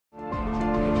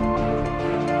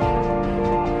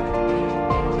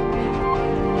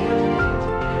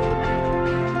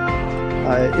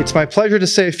It's my pleasure to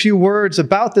say a few words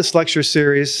about this lecture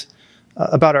series,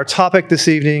 about our topic this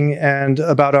evening, and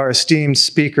about our esteemed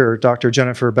speaker, Dr.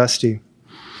 Jennifer Beste.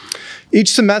 Each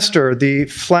semester, the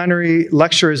Flannery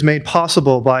Lecture is made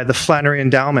possible by the Flannery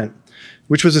Endowment,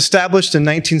 which was established in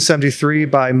 1973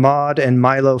 by Maud and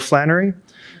Milo Flannery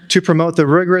to promote the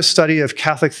rigorous study of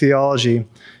Catholic theology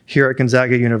here at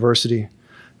Gonzaga University.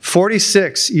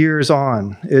 46 years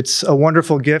on, it's a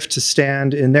wonderful gift to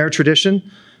stand in their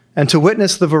tradition and to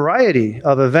witness the variety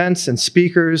of events and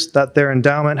speakers that their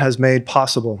endowment has made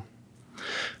possible,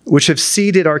 which have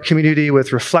seeded our community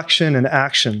with reflection and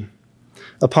action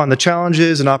upon the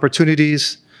challenges and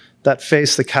opportunities that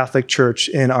face the Catholic Church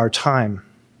in our time.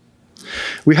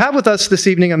 We have with us this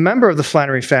evening a member of the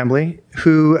Flannery family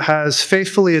who has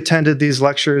faithfully attended these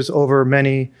lectures over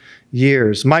many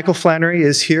years. Michael Flannery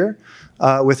is here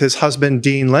with his husband,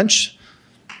 Dean Lynch.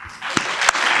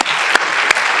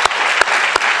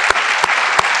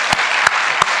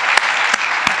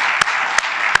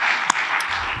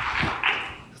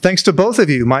 Thanks to both of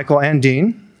you, Michael and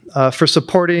Dean, for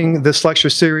supporting this lecture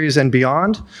series and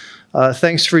beyond.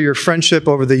 Thanks for your friendship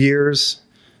over the years.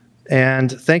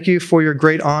 And thank you for your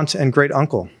great aunt and great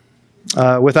uncle,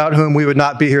 without whom we would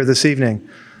not be here this evening.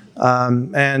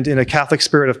 And in a Catholic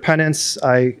spirit of penance,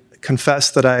 I confess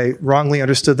that I wrongly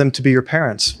understood them to be your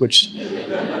parents, which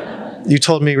you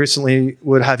told me recently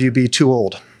would have you be too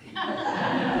old.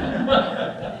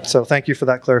 So thank you for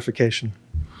that clarification.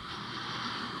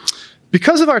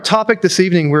 Because of our topic this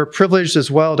evening, we're privileged as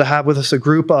well to have with us a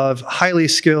group of highly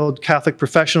skilled Catholic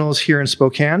professionals here in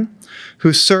Spokane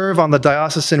who serve on the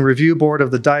Diocesan Review Board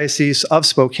of the Diocese of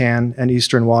Spokane and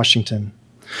Eastern Washington.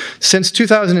 Since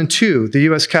 2002, the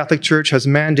U.S. Catholic Church has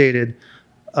mandated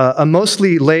a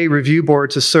mostly lay review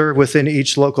board to serve within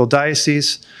each local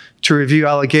diocese, to review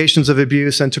allegations of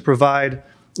abuse, and to provide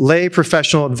lay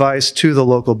professional advice to the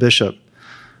local bishop.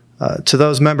 To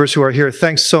those members who are here,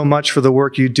 thanks so much for the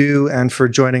work you do and for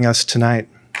joining us tonight.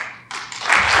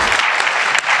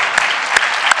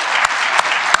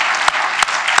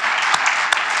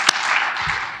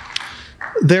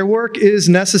 Their work is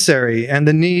necessary, and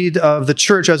the need of the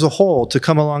church as a whole to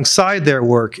come alongside their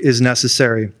work is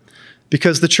necessary,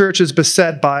 because the church is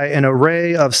beset by an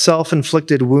array of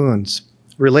self-inflicted wounds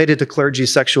related to clergy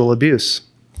sexual abuse.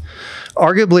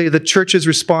 Arguably, the church's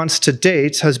response to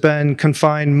date has been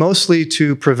confined mostly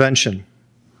to prevention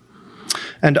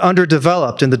and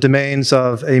underdeveloped in the domains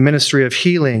of a ministry of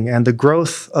healing and the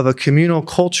growth of a communal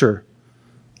culture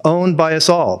owned by us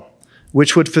all,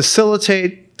 which would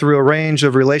facilitate, through a range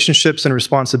of relationships and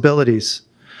responsibilities,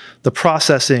 the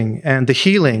processing and the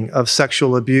healing of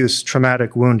sexual abuse,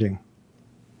 traumatic wounding.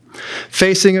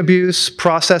 Facing abuse,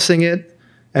 processing it,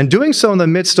 and doing so in the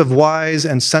midst of wise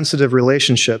and sensitive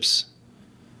relationships.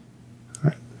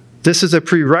 This is a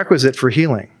prerequisite for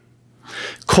healing.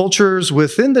 Cultures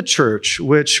within the church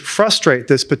which frustrate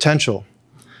this potential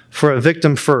for a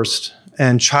victim-first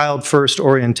and child-first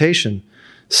orientation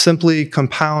simply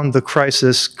compound the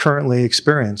crisis currently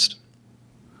experienced.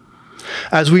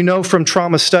 As we know from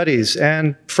trauma studies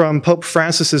and from Pope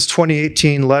Francis's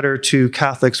 2018 letter to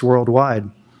Catholics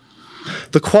worldwide,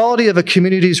 the quality of a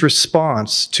community's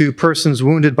response to persons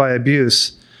wounded by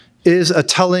abuse is a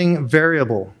telling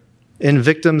variable in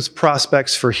victims'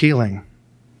 prospects for healing.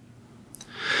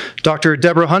 Dr.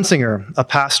 Deborah Hunsinger, a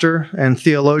pastor and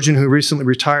theologian who recently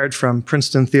retired from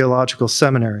Princeton Theological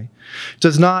Seminary,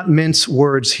 does not mince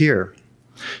words here.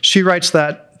 She writes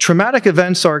that traumatic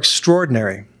events are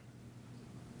extraordinary,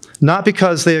 not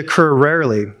because they occur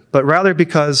rarely, but rather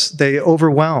because they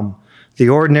overwhelm the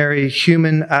ordinary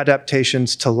human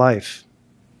adaptations to life.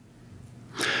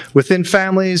 Within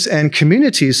families and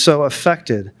communities so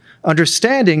affected,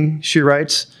 understanding, she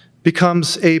writes,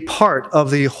 becomes a part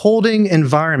of the holding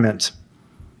environment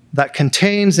that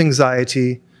contains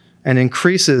anxiety and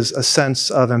increases a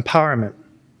sense of empowerment.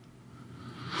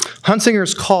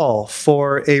 Hunsinger's call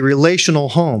for a relational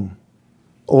home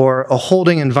or a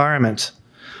holding environment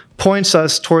points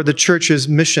us toward the church's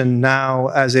mission now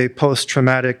as a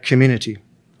post-traumatic community,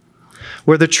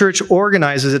 where the church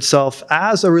organizes itself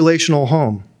as a relational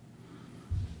home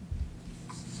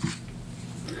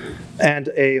and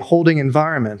a holding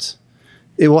environment.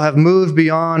 It will have moved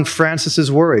beyond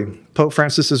Francis's worry, Pope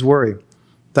Francis's worry,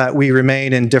 that we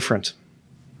remain indifferent.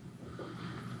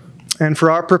 And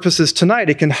for our purposes tonight,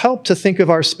 it can help to think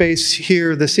of our space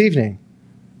here this evening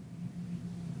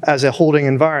as a holding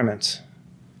environment,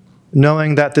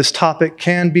 knowing that this topic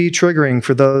can be triggering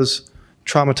for those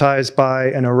traumatized by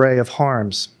an array of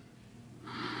harms.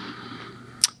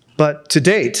 But to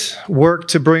date, work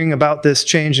to bring about this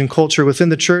change in culture within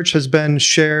the church has been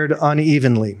shared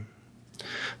unevenly.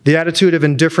 The attitude of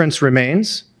indifference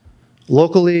remains,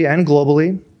 locally and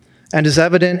globally, and is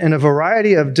evident in a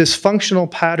variety of dysfunctional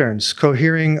patterns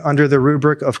cohering under the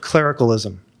rubric of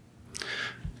clericalism,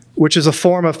 which is a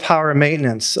form of power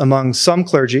maintenance among some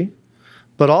clergy,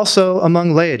 but also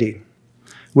among laity,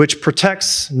 which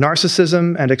protects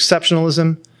narcissism and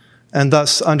exceptionalism and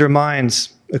thus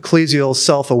undermines ecclesial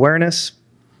self-awareness,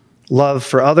 love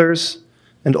for others,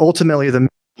 and ultimately the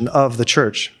mission of the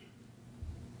church.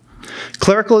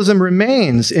 Clericalism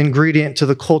remains ingredient to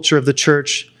the culture of the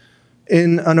church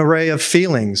in an array of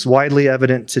feelings widely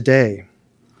evident today.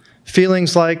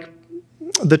 Feelings like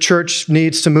the church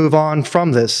needs to move on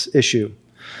from this issue,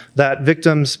 that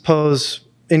victims pose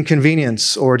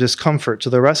inconvenience or discomfort to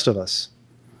the rest of us,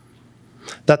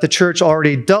 that the church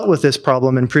already dealt with this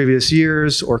problem in previous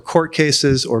years or court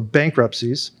cases or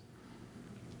bankruptcies,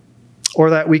 or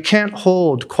that we can't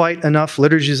hold quite enough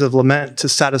liturgies of lament to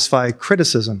satisfy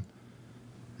criticism,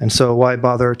 and so why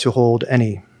bother to hold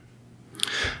any?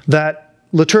 That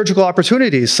liturgical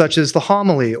opportunities such as the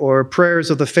homily or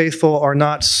prayers of the faithful are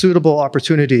not suitable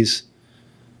opportunities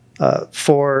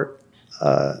for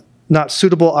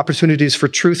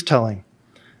truth-telling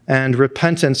and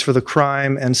repentance for the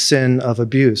crime and sin of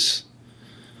abuse.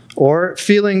 Or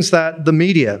feelings that the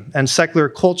media and secular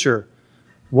culture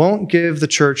won't give the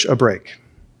church a break,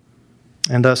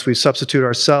 and thus we substitute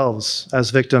ourselves as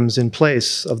victims in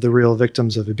place of the real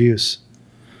victims of abuse.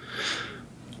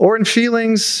 Or in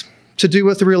feelings to do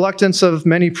with the reluctance of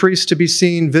many priests to be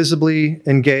seen visibly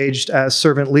engaged as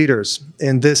servant leaders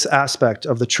in this aspect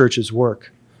of the church's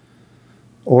work.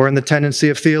 Or in the tendency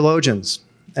of theologians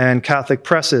and Catholic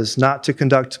presses not to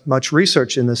conduct much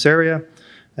research in this area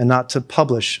and not to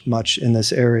publish much in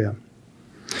this area.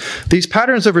 These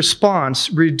patterns of response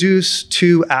reduce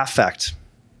to affect,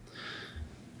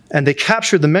 and they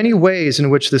capture the many ways in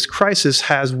which this crisis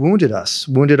has wounded us,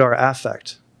 wounded our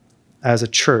affect as a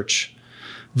church,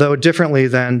 though differently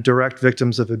than direct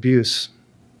victims of abuse.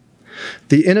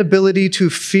 The inability to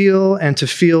feel and to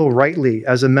feel rightly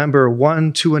as a member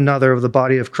one to another of the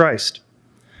body of Christ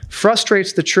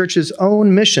frustrates the church's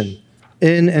own mission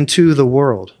in and to the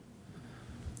world.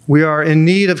 We are in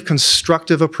need of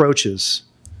constructive approaches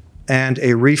and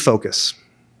a refocus.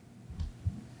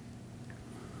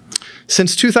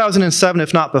 Since 2007,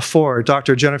 if not before,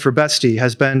 Dr. Jennifer Beste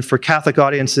has been for Catholic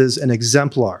audiences an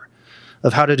exemplar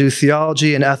of how to do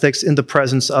theology and ethics in the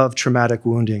presence of traumatic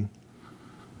wounding.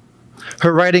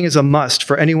 Her writing is a must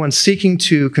for anyone seeking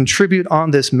to contribute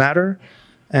on this matter,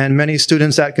 and many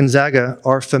students at Gonzaga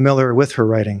are familiar with her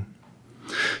writing.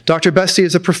 Dr. Beste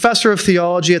is a professor of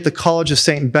theology at the College of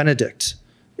St. Benedict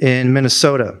in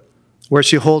Minnesota, where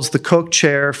she holds the Koch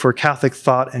Chair for Catholic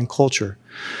Thought and Culture.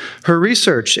 Her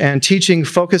research and teaching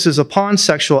focuses upon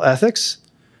sexual ethics,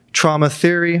 trauma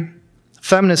theory,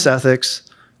 feminist ethics,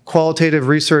 qualitative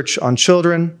research on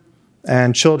children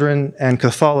and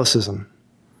Catholicism.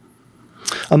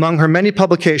 Among her many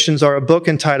publications are a book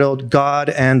entitled God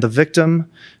and the Victim,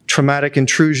 Traumatic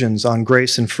Intrusions on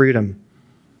Grace and Freedom,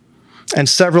 and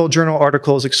several journal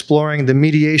articles exploring the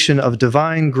mediation of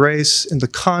divine grace in the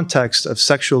context of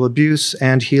sexual abuse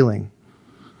and healing.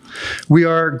 We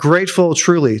are grateful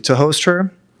truly to host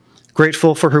her,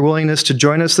 grateful for her willingness to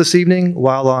join us this evening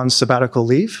while on sabbatical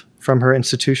leave from her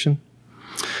institution,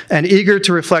 and eager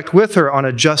to reflect with her on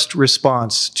a just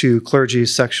response to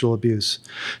clergy's sexual abuse.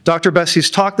 Dr. Beste's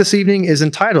talk this evening is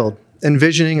entitled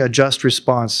Envisioning a Just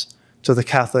Response to the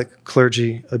Catholic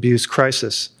Clergy Abuse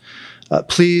Crisis.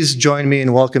 Please join me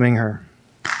in welcoming her.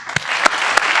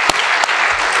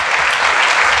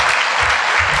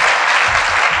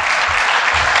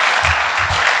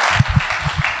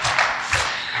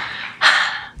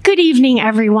 Good evening,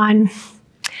 everyone.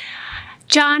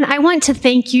 John, I want to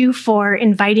thank you for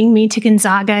inviting me to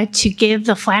Gonzaga to give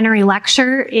the Flannery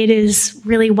Lecture. It is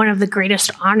really one of the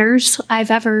greatest honors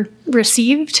I've ever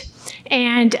received,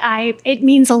 and it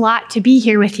means a lot to be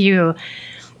here with you.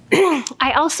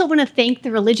 I also want to thank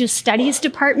the Religious Studies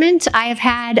Department. I have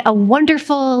had a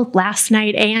wonderful last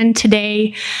night and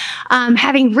today,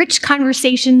 having rich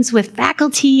conversations with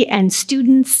faculty and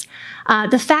students.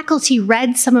 The faculty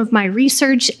read some of my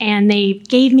research and they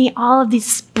gave me all of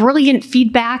this brilliant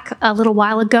feedback a little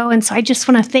while ago, and so I just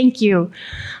want to thank you.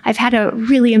 I've had a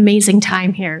really amazing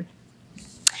time here.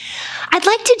 I'd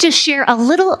like to just share a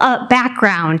little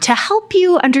background to help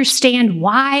you understand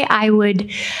why I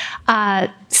would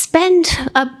spend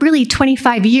really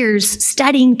 25 years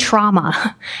studying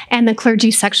trauma and the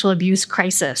clergy sexual abuse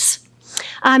crisis.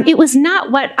 It was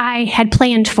not what I had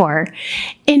planned for.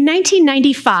 In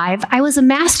 1995, I was a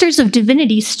Master's of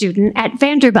Divinity student at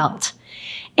Vanderbilt,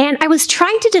 And I was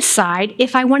trying to decide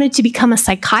if I wanted to become a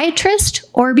psychiatrist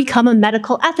or become a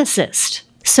medical ethicist.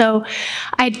 So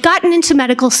I had gotten into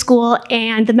medical school,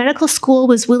 and the medical school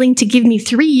was willing to give me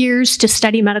 3 years to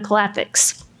study medical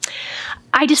ethics.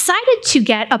 I decided to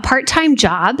get a part-time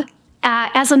job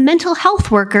as a mental health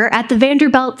worker at the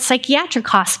Vanderbilt Psychiatric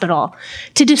Hospital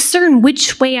to discern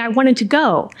which way I wanted to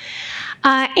go.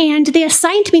 And they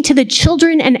assigned me to the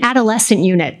children and adolescent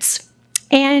units.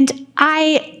 And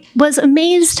I was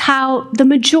amazed how the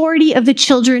majority of the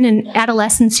children and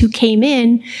adolescents who came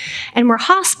in and were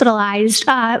hospitalized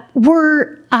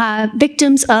were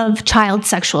victims of child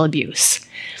sexual abuse.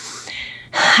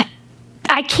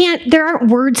 There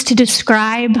aren't words to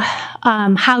describe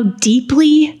how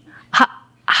deeply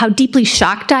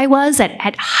shocked I was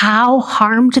at how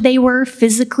harmed they were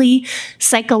physically,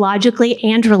 psychologically,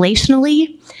 and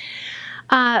relationally.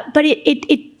 But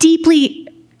it deeply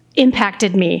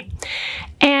impacted me.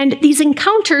 And these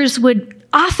encounters would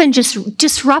often just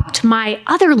disrupt my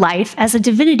other life as a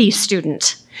divinity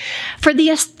student. For they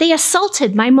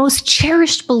assaulted my most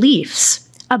cherished beliefs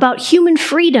about human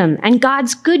freedom and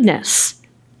God's goodness.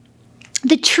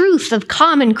 The truth of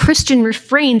common Christian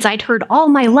refrains I'd heard all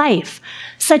my life,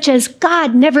 such as,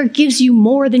 God never gives you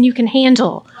more than you can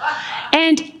handle,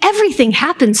 and everything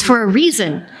happens for a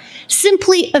reason,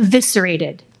 simply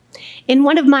eviscerated. In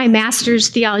one of my master's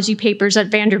theology papers at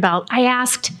Vanderbilt, I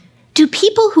asked, do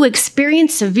people who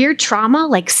experience severe trauma,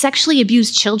 like sexually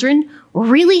abused children,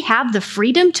 really have the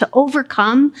freedom to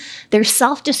overcome their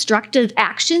self-destructive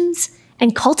actions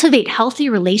and cultivate healthy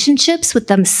relationships with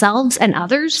themselves and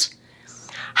others?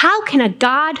 How can a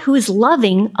God who is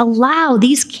loving allow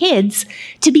these kids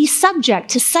to be subject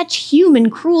to such human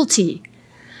cruelty?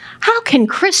 How can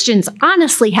Christians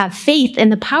honestly have faith in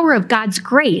the power of God's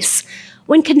grace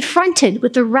when confronted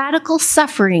with the radical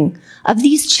suffering of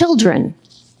these children?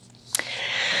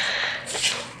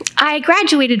 I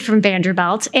graduated from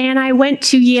Vanderbilt and I went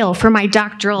to Yale for my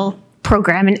doctoral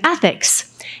program in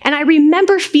ethics. And I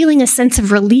remember feeling a sense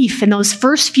of relief in those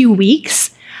first few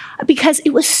weeks because it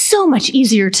was so much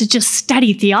easier to just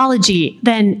study theology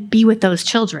than be with those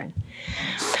children.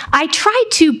 I tried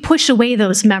to push away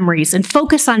those memories and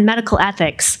focus on medical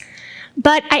ethics,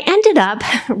 but I ended up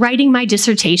writing my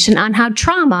dissertation on how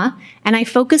trauma, and I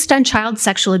focused on child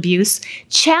sexual abuse,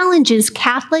 challenges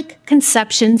Catholic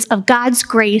conceptions of God's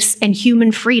grace and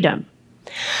human freedom.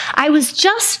 I was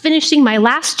just finishing my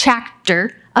last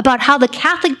chapter about how the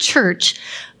Catholic Church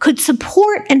could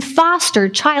support and foster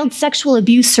child sexual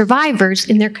abuse survivors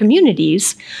in their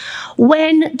communities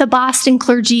when the Boston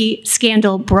clergy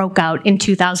scandal broke out in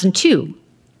 2002.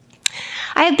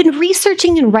 I have been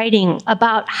researching and writing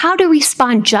about how to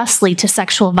respond justly to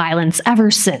sexual violence ever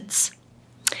since.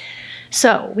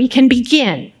 So we can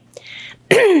begin.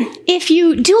 If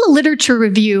you do a literature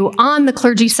review on the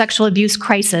clergy sexual abuse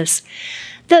crisis,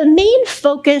 the main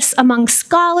focus among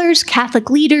scholars, Catholic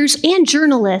leaders, and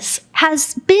journalists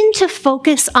has been to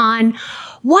focus on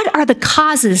what are the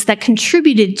causes that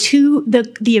contributed to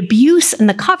the abuse and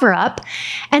the cover-up,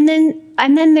 and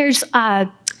then there's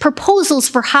proposals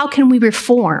for how can we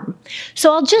reform.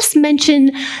 So I'll just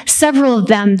mention several of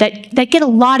them that get a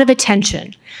lot of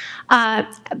attention.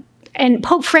 And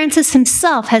Pope Francis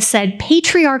himself has said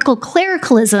patriarchal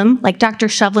clericalism, like Dr.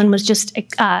 Shovlin was just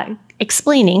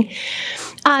explaining,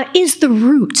 is the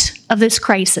root of this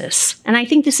crisis. And I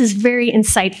think this is very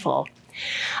insightful.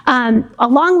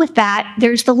 Along with that,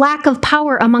 there's the lack of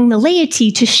power among the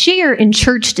laity to share in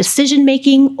church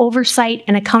decision-making, oversight,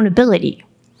 and accountability.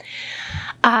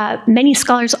 Many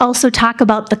scholars also talk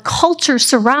about the culture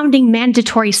surrounding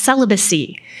mandatory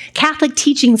celibacy, Catholic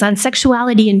teachings on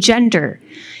sexuality and gender,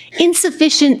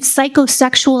 insufficient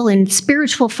psychosexual and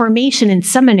spiritual formation in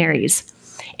seminaries,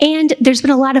 and there's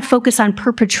been a lot of focus on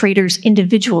perpetrators'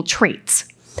 individual traits.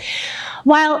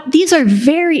 While these are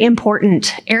very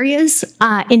important areas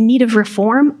in need of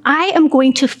reform, I am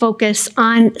going to focus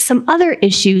on some other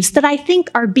issues that I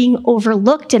think are being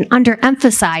overlooked and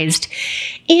underemphasized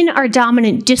in our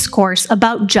dominant discourse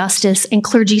about justice and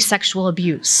clergy sexual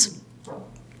abuse.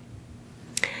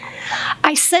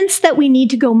 I sense that we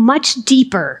need to go much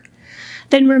deeper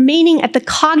than remaining at the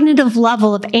cognitive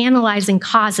level of analyzing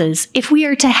causes if we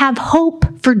are to have hope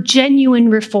for genuine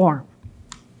reform.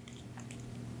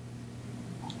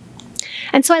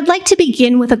 And so I'd like to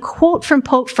begin with a quote from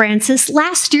Pope Francis.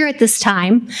 Last year at this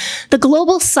time, the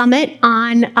Global Summit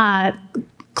on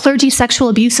Clergy Sexual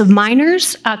Abuse of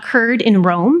Minors occurred in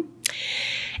Rome.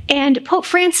 And Pope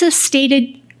Francis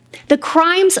stated, "The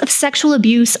crimes of sexual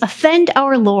abuse offend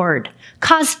our Lord,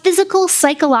 cause physical,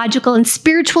 psychological, and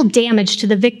spiritual damage to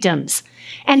the victims,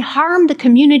 and harm the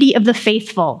community of the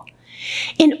faithful.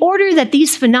 In order that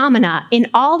these phenomena, in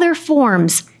all their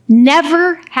forms,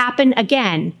 never happen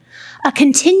again, a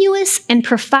continuous and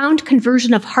profound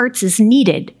conversion of hearts is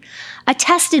needed,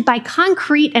 attested by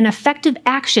concrete and effective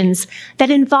actions that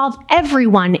involve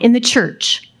everyone in the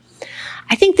church.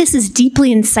 I think this is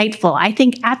deeply insightful. I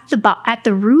think at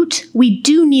the root, we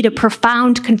do need a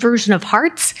profound conversion of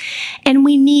hearts, and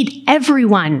we need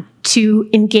everyone to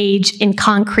engage in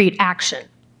concrete action.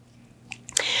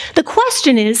 The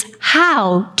question is,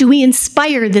 how do we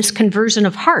inspire this conversion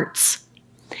of hearts?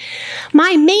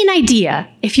 My main idea,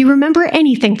 if you remember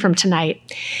anything from tonight,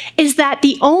 is that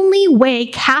the only way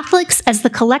Catholics as the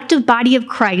collective body of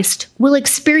Christ will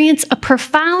experience a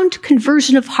profound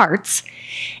conversion of hearts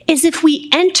is if we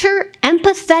enter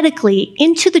empathetically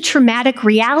into the traumatic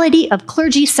reality of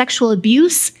clergy sexual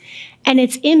abuse and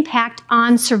its impact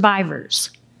on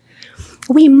survivors.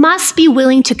 We must be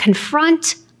willing to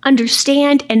confront,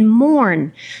 understand, and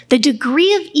mourn the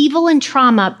degree of evil and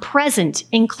trauma present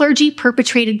in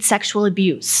clergy-perpetrated sexual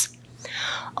abuse.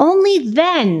 Only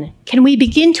then can we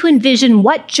begin to envision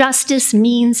what justice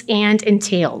means and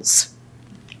entails.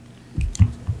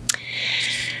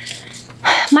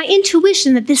 My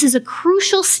intuition that this is a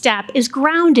crucial step is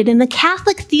grounded in the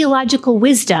Catholic theological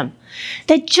wisdom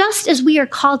that just as we are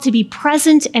called to be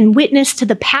present and witness to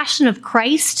the passion of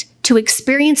Christ to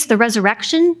experience the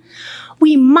resurrection,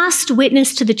 we must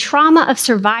witness to the trauma of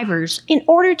survivors in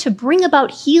order to bring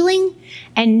about healing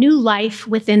and new life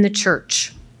within the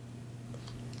church.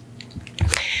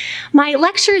 My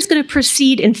lecture is going to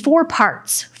proceed in 4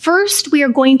 parts. First, we are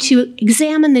going to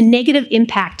examine the negative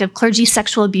impact of clergy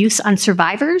sexual abuse on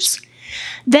survivors,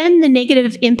 then the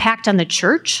negative impact on the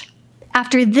church.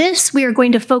 After this, we are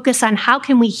going to focus on how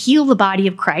can we heal the body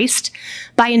of Christ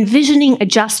by envisioning a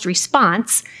just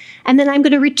response, and then I'm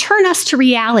going to return us to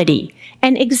reality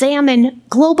and examine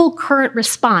global current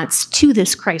response to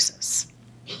this crisis.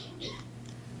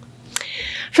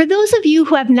 For those of you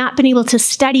who have not been able to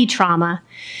study trauma,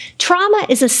 trauma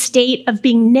is a state of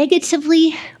being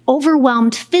negatively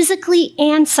overwhelmed physically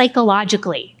and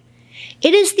psychologically.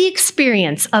 It is the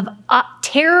experience of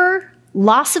terror,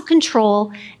 loss of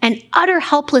control, and utter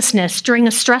helplessness during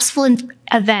a stressful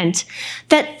event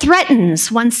that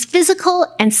threatens one's physical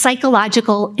and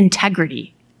psychological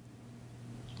integrity.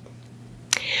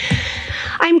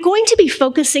 I'm going to be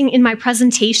focusing in my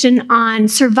presentation on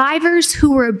survivors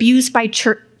who were abused by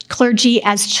clergy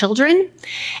as children,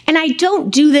 and I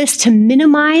don't do this to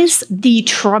minimize the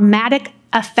traumatic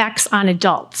effects on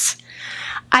adults.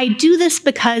 I do this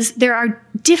because there are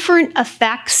different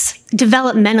effects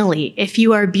developmentally if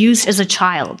you are abused as a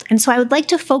child, and so I would like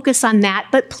to focus on that,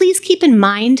 but please keep in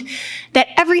mind that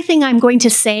everything I'm going to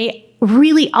say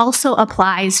really also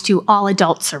applies to all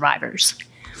adult survivors.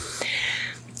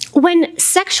 When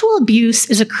sexual abuse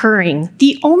is occurring,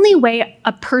 the only way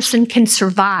a person can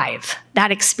survive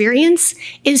that experience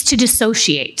is to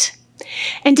dissociate.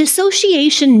 And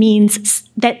dissociation means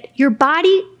that your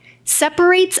body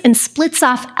separates and splits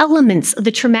off elements of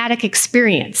the traumatic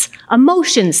experience,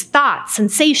 emotions, thoughts,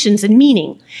 sensations, and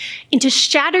meaning, into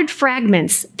shattered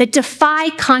fragments that defy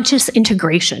conscious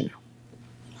integration.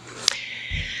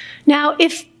 Now,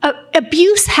 if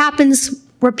abuse happens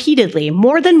repeatedly,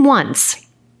 more than once,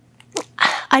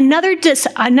 another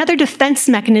defense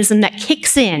mechanism that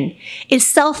kicks in is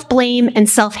self-blame and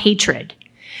self-hatred.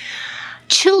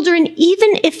 Children, even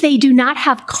if they do not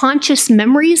have conscious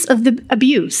memories of the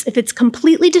abuse, if it's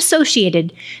completely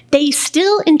dissociated, they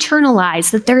still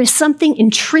internalize that there is something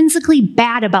intrinsically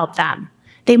bad about them.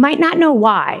 They might not know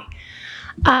why,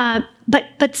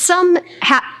 but some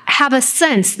have a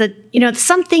sense that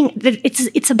something that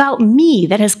it's about me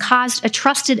that has caused a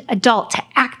trusted adult to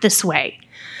act this way.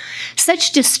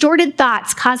 Such distorted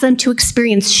thoughts cause them to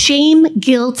experience shame,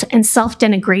 guilt, and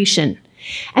self-denigration,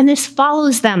 and this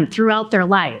follows them throughout their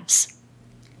lives.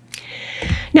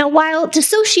 Now, while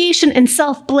dissociation and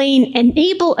self-blame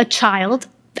enable a child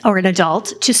or an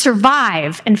adult to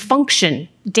survive and function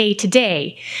day to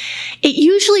day, it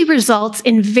usually results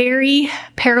in very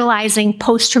paralyzing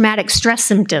post-traumatic stress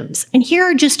symptoms, and here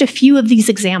are just a few of these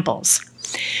examples.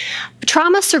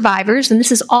 Trauma survivors, and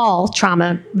this is all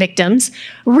trauma victims,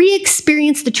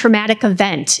 re-experience the traumatic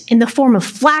event in the form of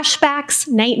flashbacks,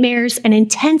 nightmares, and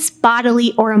intense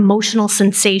bodily or emotional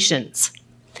sensations.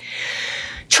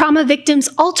 Trauma victims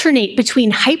alternate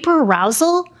between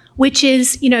hyperarousal, which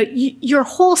is, your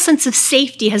whole sense of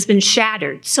safety has been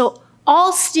shattered. So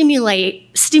all stimuli,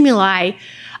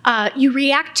 you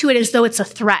react to it as though it's a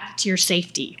threat to your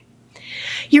safety.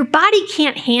 Your body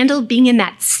can't handle being in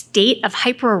that state of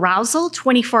hyperarousal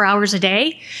 24 hours a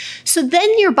day. So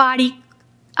then your body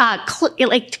it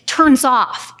like turns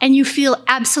off and you feel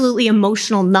absolutely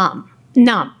emotional numb.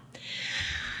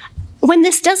 When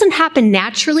this doesn't happen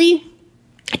naturally,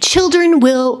 children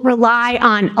will rely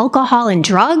on alcohol and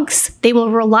drugs. They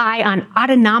will rely on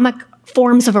autonomic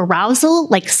forms of arousal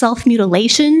like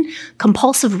self-mutilation,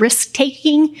 compulsive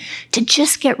risk-taking to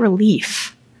just get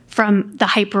relief from the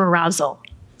hyperarousal.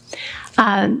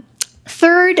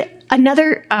 Third,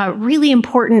 another really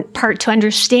important part to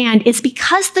understand is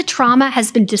because the trauma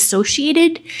has been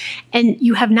dissociated and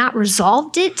you have not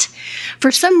resolved it,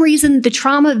 for some reason the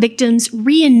trauma victims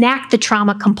reenact the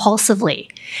trauma compulsively.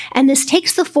 And this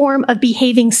takes the form of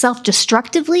behaving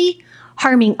self-destructively,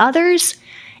 harming others,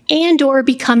 and/or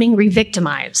becoming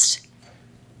re-victimized.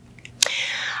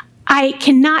 I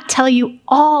cannot tell you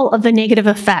all of the negative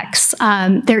effects.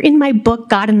 They're in my book,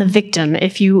 God and the Victim,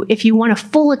 if you want a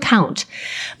full account.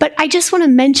 But I just want to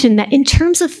mention that in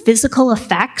terms of physical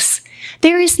effects,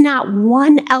 there is not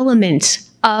one element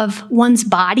of one's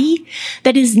body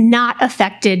that is not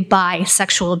affected by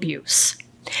sexual abuse.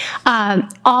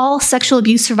 All sexual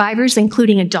abuse survivors,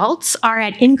 including adults, are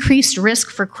at increased risk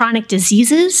for chronic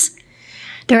diseases.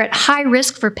 They're at high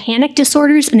risk for panic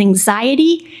disorders and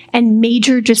anxiety and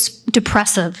major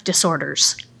depressive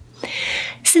disorders.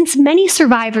 Since many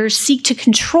survivors seek to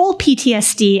control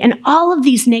PTSD and all of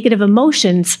these negative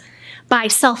emotions by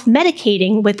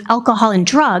self-medicating with alcohol and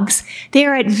drugs, they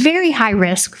are at very high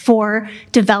risk for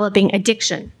developing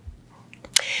addiction.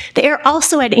 They are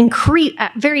also at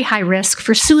very high risk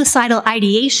for suicidal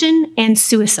ideation and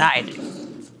suicide.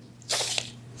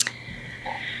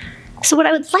 So what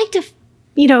I would like to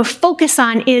focus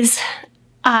on is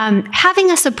having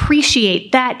us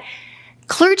appreciate that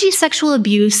clergy sexual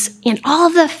abuse and all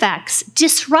of the effects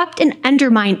disrupt and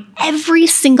undermine every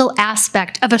single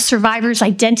aspect of a survivor's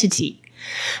identity,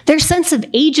 their sense of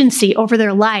agency over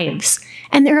their lives,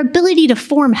 and their ability to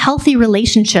form healthy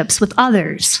relationships with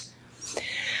others.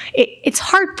 It's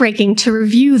heartbreaking to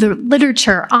review the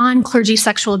literature on clergy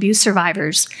sexual abuse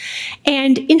survivors.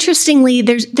 And interestingly,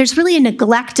 there's really a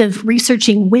neglect of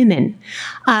researching women.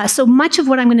 So much of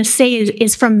what I'm going to say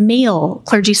is from male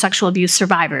clergy sexual abuse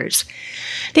survivors.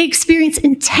 They experience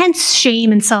intense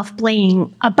shame and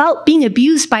self-blame about being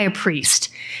abused by a priest.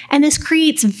 And this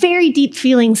creates very deep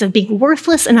feelings of being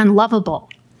worthless and unlovable.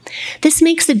 This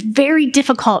makes it very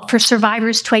difficult for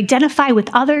survivors to identify with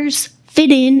others, fit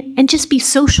in, and just be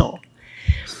social.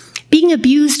 Being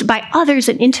abused by others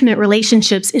in intimate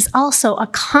relationships is also a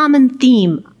common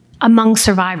theme among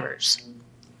survivors.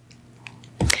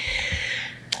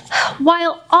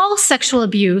 While all sexual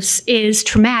abuse is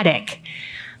traumatic,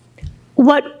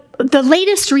 what the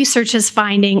latest research is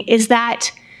finding is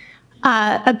that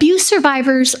abuse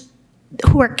survivors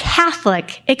who are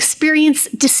Catholic experience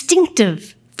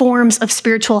distinctive forms of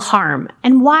spiritual harm.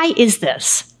 And why is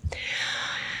this?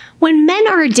 When men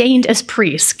are ordained as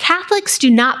priests, Catholics do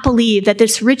not believe that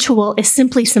this ritual is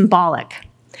simply symbolic.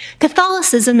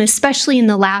 Catholicism, especially in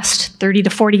the last 30 to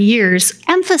 40 years,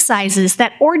 emphasizes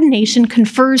that ordination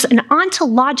confers an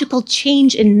ontological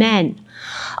change in men,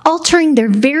 altering their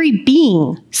very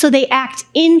being so they act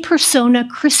in persona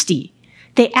Christi.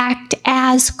 They act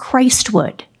as Christ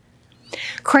would.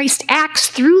 Christ acts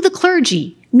through the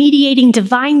clergy, mediating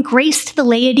divine grace to the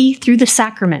laity through the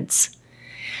sacraments.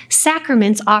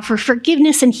 Sacraments offer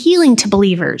forgiveness and healing to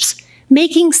believers,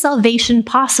 making salvation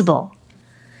possible.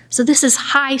 So this is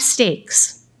high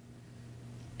stakes.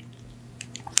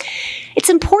 It's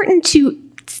important to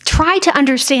try to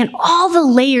understand all the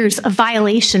layers of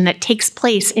violation that takes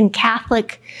place in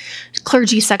Catholic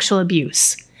clergy sexual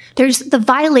abuse. There's the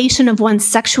violation of one's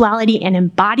sexuality and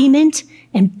embodiment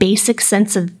and basic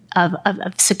sense of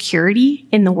security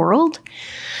in the world.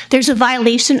 There's a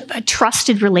violation of a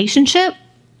trusted relationship.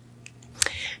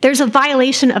 There's a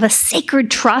violation of a sacred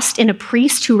trust in a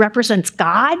priest who represents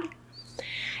God.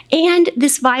 And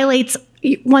this violates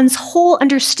one's whole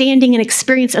understanding and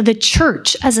experience of the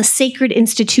church as a sacred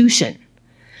institution.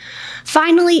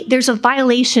 Finally, there's a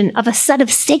violation of a set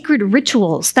of sacred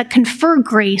rituals that confer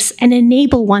grace and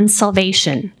enable one's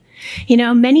salvation.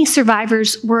 Many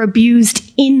survivors were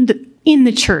abused in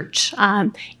the church,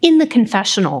 in the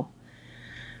confessional.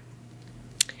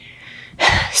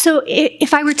 So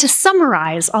if I were to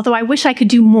summarize, although I wish I could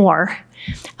do more,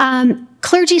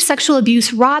 clergy sexual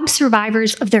abuse robs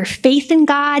survivors of their faith in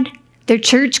God, their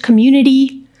church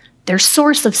community, their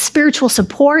source of spiritual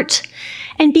support,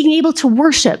 and being able to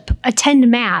worship, attend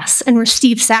Mass, and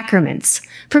receive sacraments.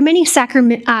 For many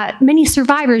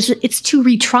survivors, it's too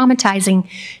re-traumatizing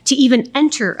to even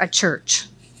enter a church.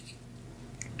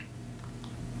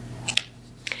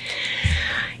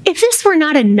 If this were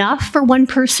not enough for one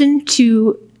person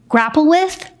to, grapple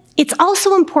with, it's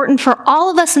also important for all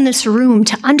of us in this room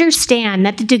to understand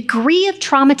that the degree of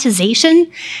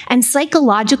traumatization and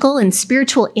psychological and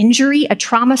spiritual injury a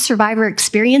trauma survivor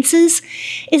experiences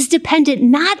is dependent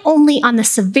not only on the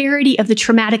severity of the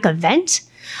traumatic event,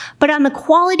 but on the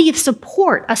quality of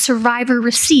support a survivor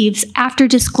receives after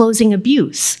disclosing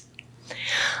abuse.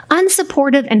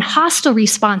 Unsupportive and hostile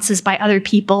responses by other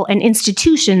people and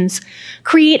institutions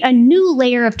create a new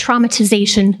layer of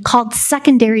traumatization called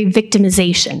secondary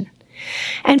victimization.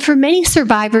 And for many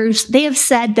survivors, they have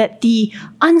said that the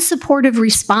unsupportive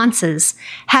responses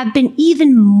have been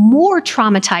even more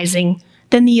traumatizing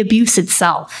than the abuse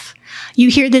itself. You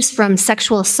hear this from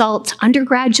sexual assault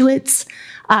undergraduates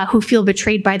who feel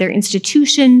betrayed by their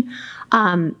institution,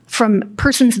 from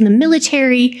persons in the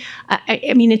military.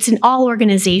 I mean, it's in all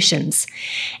organizations.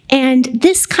 And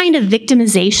this kind of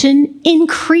victimization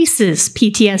increases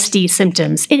PTSD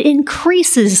symptoms. It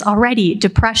increases already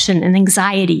depression and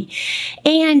anxiety.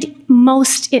 And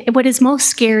what is most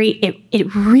scary,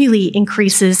 it really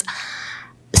increases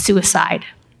suicide.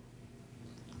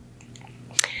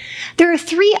 There are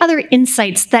 3 other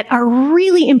insights that are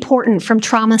really important from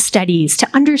trauma studies to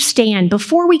understand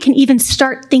before we can even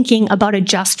start thinking about a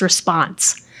just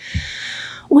response.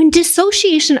 When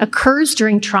dissociation occurs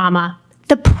during trauma,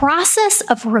 the process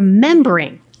of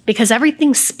remembering, because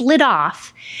everything's split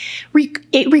off,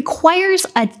 it requires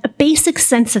a basic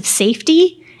sense of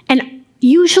safety and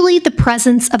usually the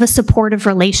presence of a supportive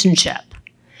relationship.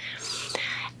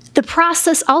 The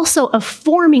process also of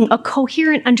forming a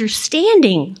coherent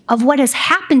understanding of what has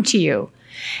happened to you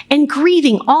and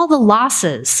grieving all the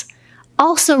losses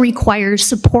also requires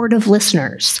supportive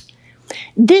listeners.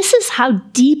 This is how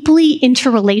deeply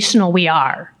interrelational we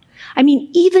are. I mean,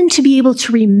 even to be able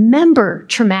to remember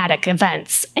traumatic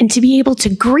events and to be able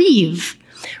to grieve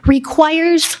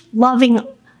requires loving,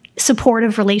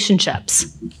 supportive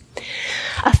relationships.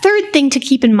 A third thing to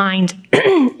keep in mind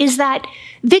is that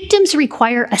victims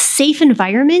require a safe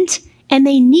environment and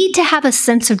they need to have a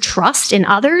sense of trust in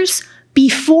others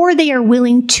before they are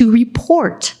willing to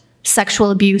report sexual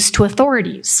abuse to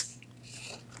authorities.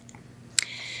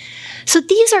 So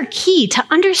these are key to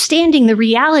understanding the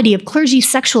reality of clergy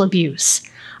sexual abuse.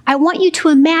 I want you to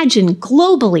imagine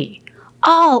globally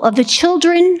all of the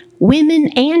children, women,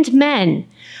 and men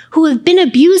who have been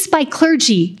abused by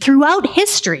clergy throughout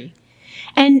history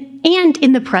and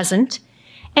in the present,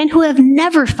 and who have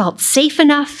never felt safe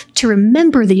enough to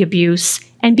remember the abuse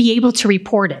and be able to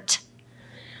report it.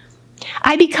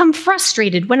 I become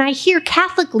frustrated when I hear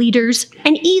Catholic leaders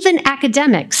and even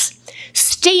academics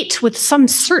state with some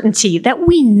certainty that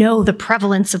we know the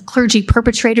prevalence of clergy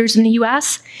perpetrators in the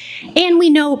US, and we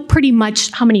know pretty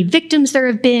much how many victims there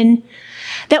have been,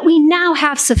 that we now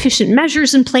have sufficient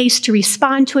measures in place to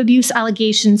respond to abuse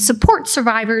allegations, support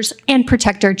survivors, and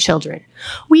protect our children.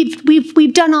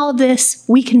 We've done all of this,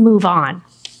 we can move on.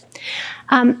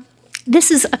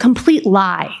 This is a complete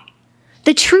lie.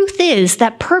 The truth is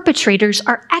that perpetrators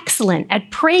are excellent at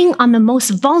preying on the most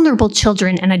vulnerable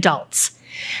children and adults.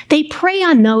 They prey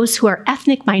on those who are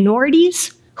ethnic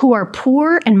minorities, who are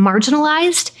poor and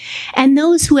marginalized, and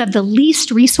those who have the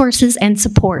least resources and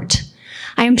support.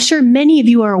 I am sure many of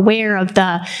you are aware of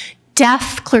the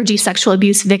deaf clergy sexual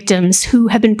abuse victims who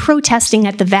have been protesting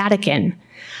at the Vatican,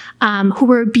 who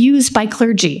were abused by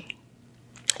clergy.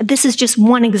 This is just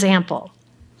one example.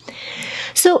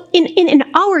 So in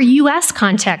our US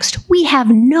context, we have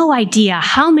no idea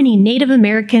how many Native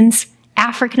Americans,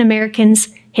 African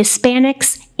Americans,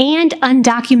 Hispanics, and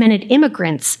undocumented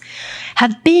immigrants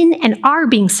have been and are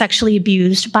being sexually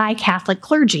abused by Catholic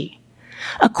clergy.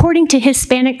 According to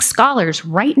Hispanic scholars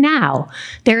right now,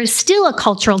 there is still a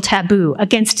cultural taboo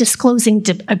against disclosing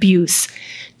abuse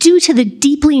due to the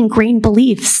deeply ingrained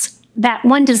beliefs that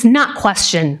one does not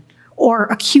question or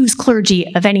accuse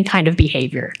clergy of any kind of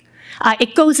behavior.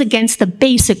 It goes against the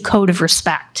basic code of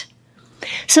respect.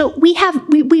 So we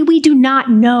do not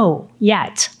know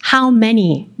yet how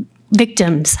many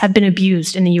victims have been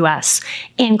abused in the US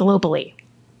and globally.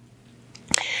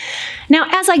 Now,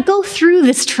 as I go through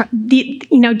this,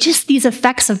 just these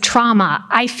effects of trauma,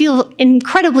 I feel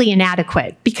incredibly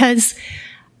inadequate because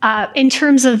in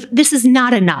terms of this is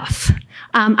not enough.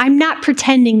 I'm not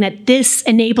pretending that this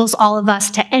enables all of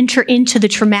us to enter into the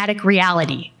traumatic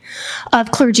reality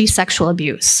of clergy sexual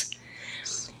abuse.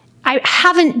 I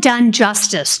haven't done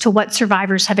justice to what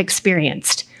survivors have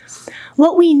experienced.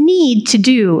 What we need to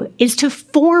do is to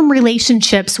form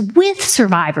relationships with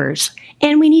survivors,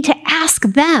 and we need to ask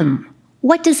them,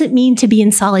 what does it mean to be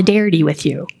in solidarity with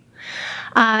you?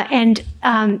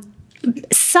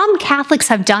 Some Catholics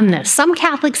have done this. Some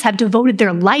Catholics have devoted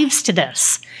their lives to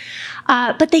this.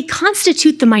 But they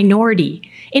constitute the minority.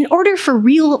 In order for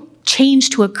real change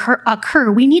to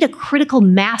occur, we need a critical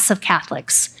mass of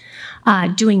Catholics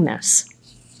doing this.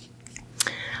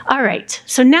 All right,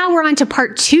 so now we're on to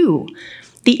part 2,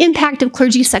 the impact of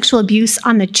clergy sexual abuse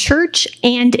on the church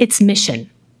and its mission.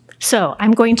 So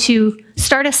I'm going to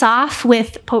start us off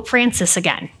with Pope Francis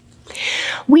again.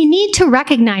 We need to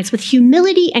recognize with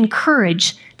humility and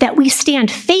courage that we stand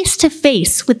face to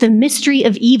face with the mystery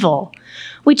of evil,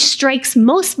 which strikes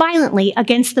most violently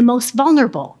against the most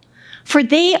vulnerable, for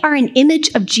they are an image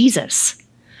of Jesus.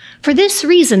 For this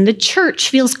reason, the Church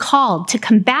feels called to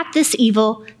combat this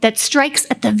evil that strikes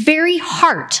at the very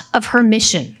heart of her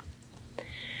mission.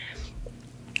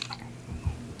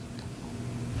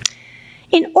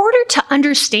 In order to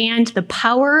understand the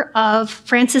power of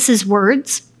Francis's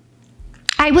words,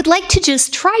 I would like to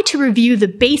just try to review the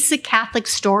basic Catholic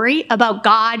story about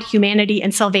God, humanity,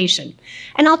 and salvation.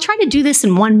 And I'll try to do this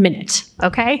in 1 minute,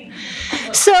 okay?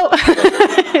 So,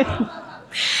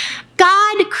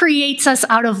 God creates us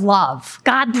out of love.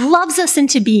 God loves us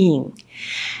into being.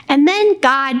 And then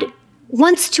God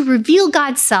wants to reveal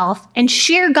God's self and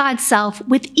share God's self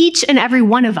with each and every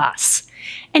one of us.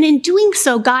 And in doing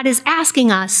so, God is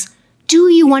asking us, do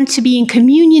you want to be in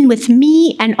communion with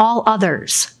me and all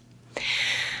others?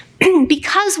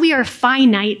 Because we are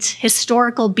finite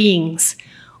historical beings,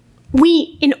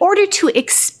 in order to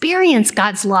experience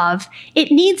God's love,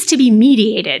 it needs to be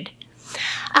mediated.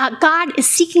 God is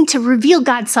seeking to reveal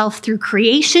God's self through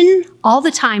creation all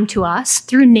the time to us,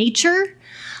 through nature,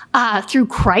 through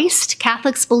Christ.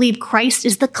 Catholics believe Christ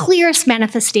is the clearest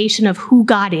manifestation of who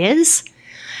God is.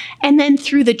 And then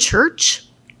through the church,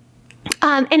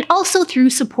 and also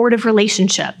through supportive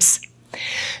relationships.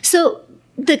 So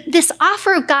this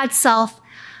offer of God's self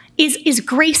is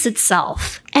grace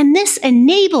itself. And this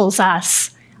enables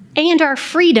us and our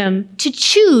freedom to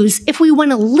choose if we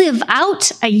want to live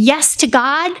out a yes to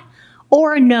God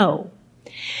or a no.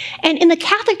 And in the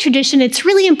Catholic tradition, it's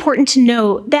really important to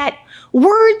know that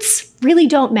words really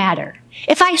don't matter.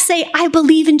 If I say, I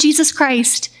believe in Jesus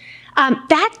Christ,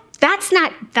 that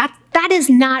is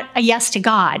not a yes to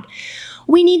God.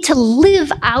 We need to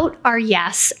live out our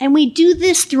yes, and we do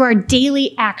this through our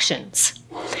daily actions.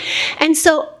 And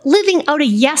so living out a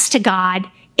yes to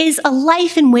God is a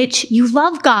life in which you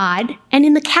love God, and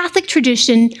in the Catholic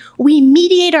tradition, we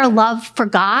mediate our love for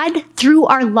God through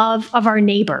our love of our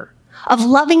neighbor, of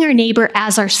loving our neighbor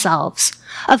as ourselves,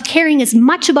 of caring as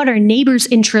much about our neighbor's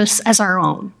interests as our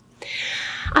own.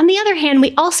 On the other hand,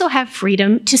 we also have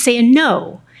freedom to say a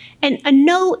no, and a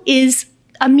no is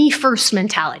a me first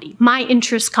mentality. My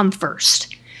interests come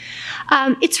first.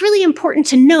 It's really important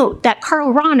to note that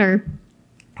Karl Rahner,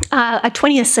 a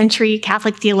 20th century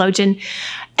Catholic theologian,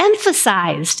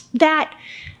 emphasized that,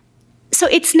 so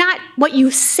it's not what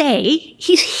you say.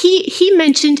 He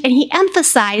mentioned and he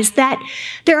emphasized that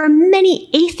there are many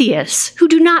atheists who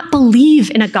do not believe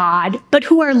in a God, but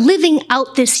who are living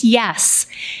out this yes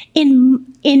in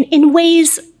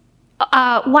ways,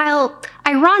 while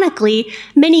ironically,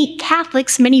 many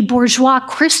Catholics, many bourgeois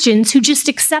Christians who just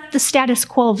accept the status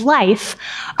quo of life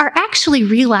are actually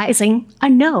realizing a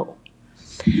no.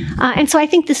 And so I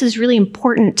think this is really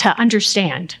important to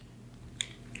understand.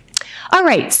 All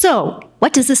right, so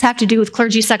what does this have to do with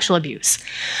clergy sexual abuse?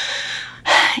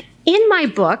 In my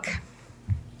book,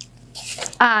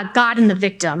 God and the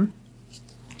Victim,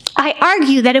 I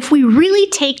argue that if we really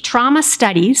take trauma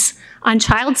studies on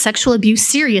child sexual abuse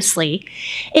seriously,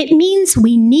 it means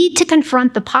we need to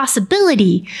confront the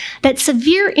possibility that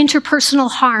severe interpersonal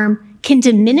harm can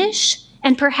diminish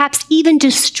and perhaps even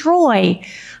destroy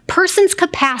persons'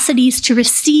 capacities to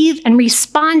receive and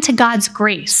respond to God's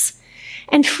grace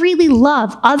and freely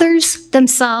love others,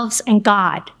 themselves, and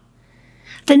God.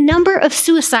 The number of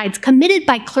suicides committed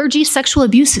by clergy sexual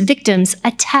abuse victims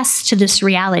attests to this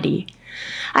reality.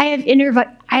 I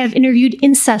have interviewed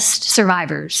incest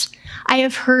survivors. I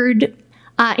have heard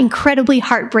incredibly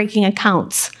heartbreaking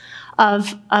accounts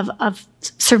of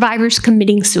survivors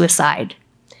committing suicide,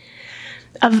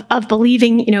 of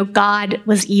believing, God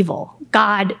was evil,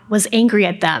 God was angry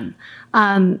at them.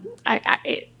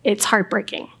 It's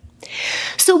heartbreaking.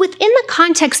 So within the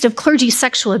context of clergy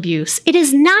sexual abuse, it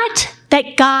is not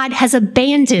that God has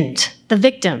abandoned the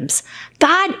victims.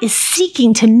 God is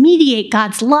seeking to mediate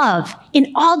God's love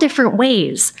in all different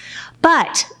ways.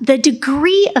 But the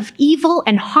degree of evil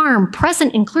and harm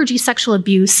present in clergy sexual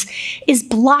abuse is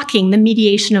blocking the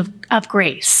mediation of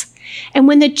grace. And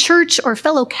when the church or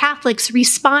fellow Catholics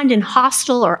respond in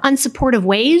hostile or unsupportive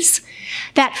ways,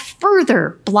 that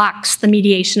further blocks the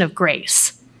mediation of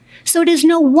grace. So it is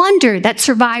no wonder that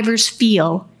survivors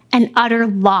feel an utter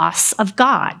loss of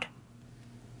God.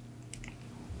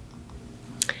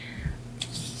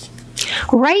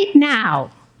 Right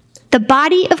now, the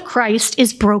body of Christ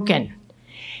is broken.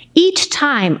 Each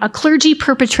time a clergy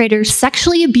perpetrator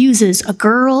sexually abuses a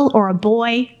girl or a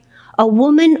boy, a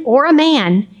woman or a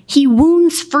man, he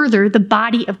wounds further the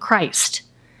body of Christ.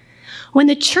 When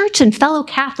the church and fellow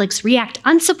Catholics react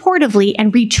unsupportively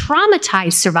and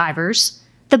re-traumatize survivors,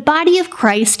 the body of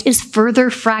Christ is further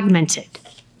fragmented.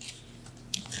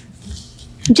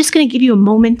 I'm just going to give you a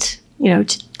moment,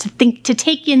 to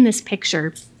take in this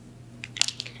picture.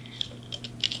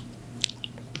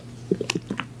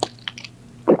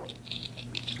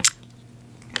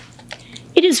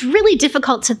 It is really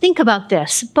difficult to think about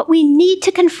this, but we need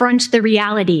to confront the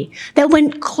reality that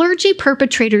when clergy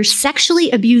perpetrators sexually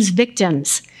abuse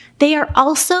victims, they are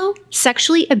also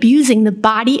sexually abusing the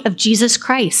body of Jesus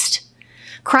Christ.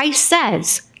 Christ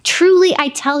says, "Truly I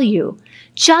tell you,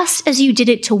 just as you did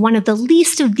it to one of the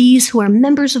least of these who are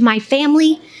members of my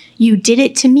family, you did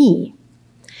it to me."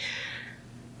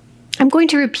 I'm going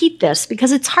to repeat this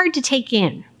because it's hard to take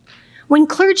in. When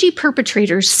clergy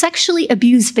perpetrators sexually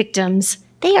abuse victims,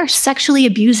 they are sexually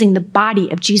abusing the body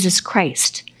of Jesus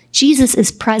Christ. Jesus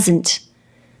is present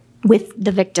with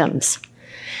the victims.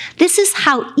 This is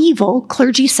how evil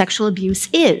clergy sexual abuse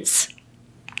is.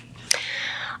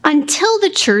 Until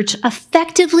the church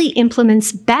effectively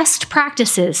implements best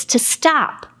practices to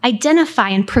stop, identify,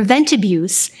 and prevent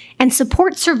abuse and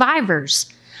support survivors,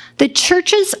 the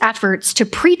church's efforts to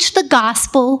preach the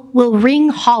gospel will ring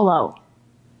hollow.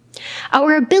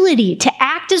 Our ability to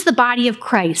act as the body of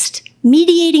Christ,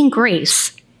 mediating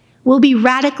grace, will be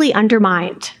radically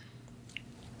undermined.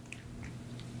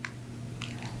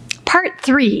 Part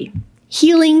 3,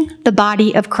 healing the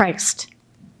body of Christ.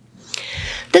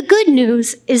 The good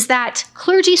news is that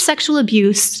clergy sexual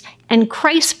abuse and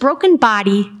Christ's broken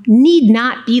body need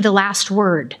not be the last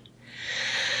word.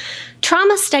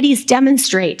 Trauma studies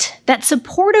demonstrate that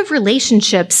supportive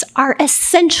relationships are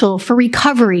essential for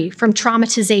recovery from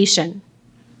traumatization.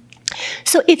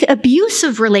 So if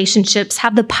abusive relationships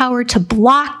have the power to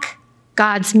block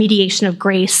God's mediation of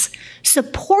grace,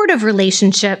 supportive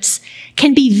relationships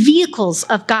can be vehicles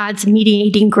of God's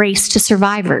mediating grace to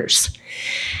survivors.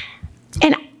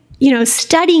 And,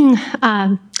 studying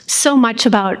so much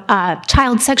about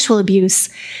child sexual abuse,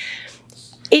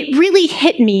 it really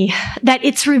hit me that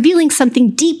it's revealing something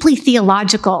deeply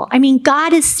theological. I mean,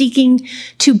 God is seeking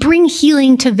to bring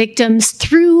healing to victims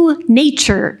through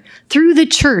nature, through the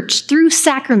church, through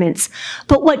sacraments.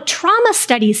 But what trauma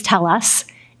studies tell us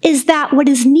is that what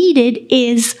is needed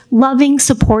is loving,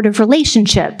 supportive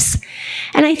relationships.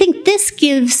 And I think this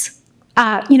gives,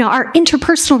 our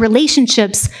interpersonal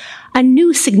relationships a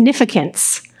new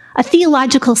significance, a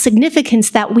theological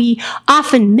significance that we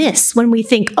often miss when we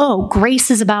think, oh,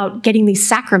 grace is about getting these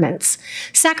sacraments.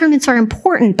 Sacraments are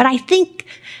important, but I think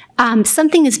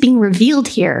something is being revealed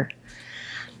here.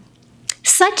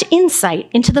 Such insight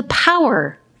into the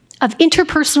power of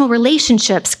interpersonal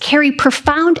relationships carry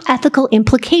profound ethical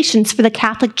implications for the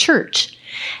Catholic Church,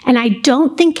 and I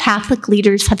don't think Catholic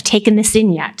leaders have taken this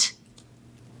in yet.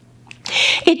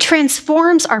 It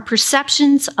transforms our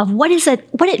perceptions of what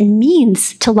it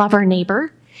means to love our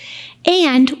neighbor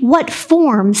and what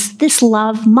forms this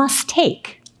love must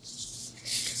take.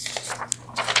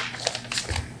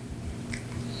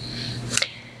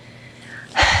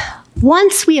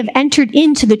 Once we have entered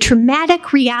into the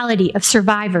traumatic reality of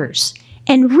survivors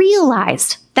and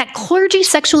realized that clergy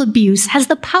sexual abuse has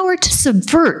the power to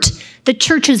subvert the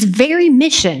church's very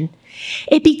mission,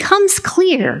 it becomes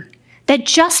clear that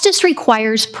justice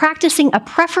requires practicing a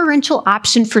preferential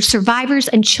option for survivors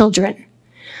and children.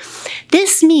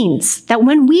 This means that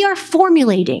when we are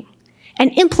formulating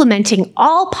and implementing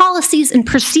all policies and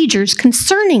procedures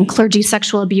concerning clergy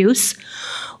sexual abuse,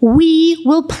 we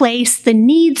will place the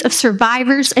needs of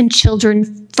survivors and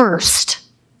children first.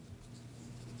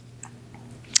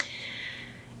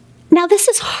 Now, this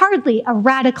is hardly a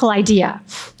radical idea.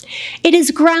 It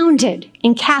is grounded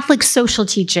in Catholic social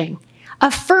teaching,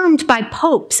 affirmed by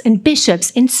popes and bishops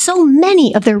in so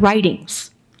many of their writings.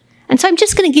 And so I'm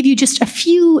just going to give you just a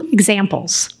few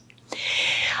examples.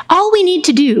 All we need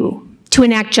to do to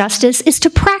enact justice is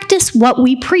to practice what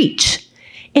we preach.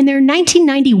 In their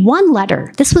 1991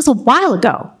 letter, this was a while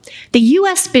ago, the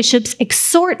U.S. bishops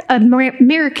exhort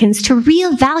Americans to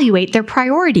reevaluate their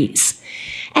priorities.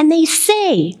 And they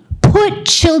say, put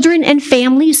children and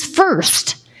families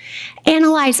first.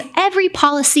 Analyze every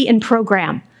policy and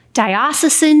program,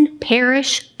 diocesan,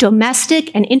 parish, domestic,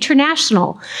 and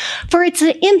international, for its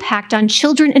impact on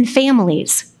children and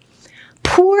families.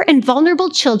 poor and vulnerable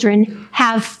children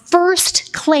have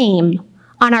first claim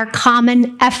on our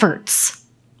common efforts.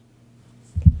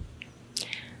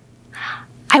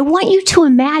 I want you to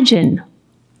imagine,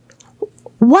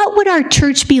 what would our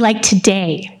church be like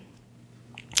today?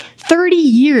 30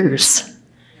 years.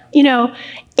 You know,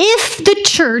 if the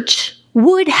church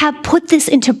would have put this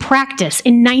into practice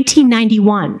in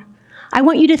 1991, I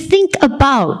want you to think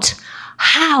about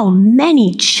how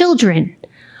many children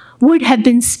would have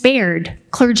been spared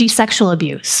clergy sexual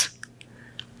abuse.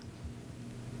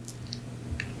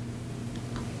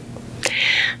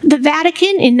 The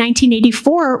Vatican in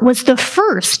 1984 was the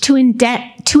first to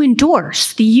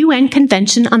endorse the UN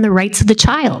Convention on the Rights of the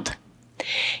Child.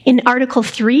 In Article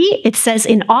 3, it says,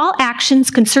 in all actions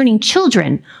concerning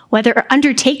children, whether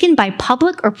undertaken by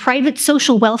public or private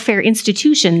social welfare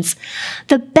institutions,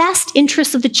 the best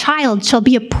interests of the child shall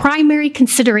be a primary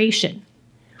consideration.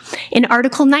 In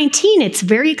Article 19, it's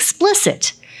very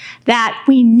explicit that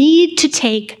we need to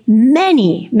take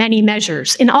many, many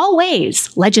measures in all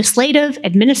ways, legislative,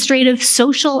 administrative,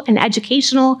 social, and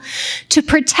educational, to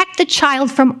protect the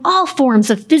child from all forms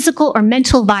of physical or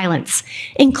mental violence,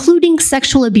 including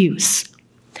sexual abuse.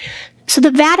 So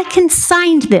the Vatican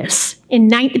signed this,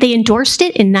 they endorsed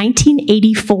it in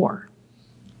 1984.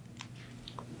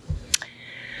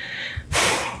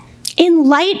 In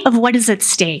light of what is at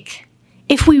stake,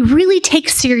 if we really take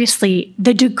seriously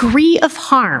the degree of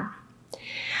harm,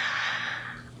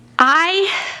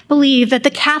 I believe that the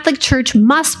Catholic Church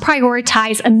must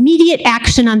prioritize immediate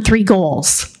action on 3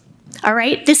 goals. All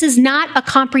right? This is not a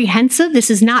comprehensive,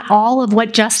 this is not all of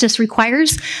what justice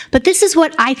requires, but this is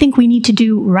what I think we need to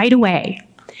do right away.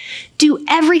 Do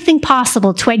everything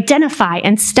possible to identify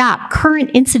and stop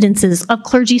current incidences of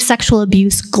clergy sexual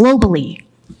abuse globally.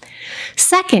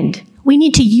 Second, we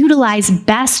need to utilize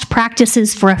best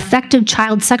practices for effective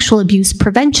child sexual abuse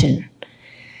prevention.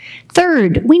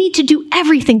 Third, we need to do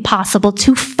everything possible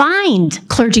to find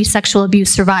clergy sexual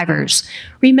abuse survivors.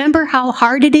 Remember how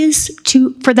hard it is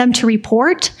for them to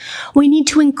report? We need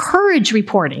to encourage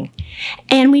reporting,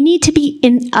 and we need to be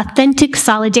in authentic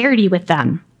solidarity with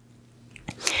them.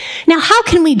 Now, how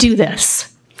can we do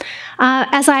this?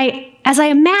 As I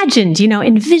imagined,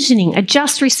 envisioning a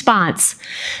just response,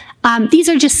 these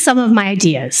are just some of my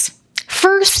ideas.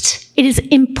 First, it is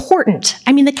important.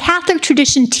 The Catholic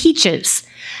tradition teaches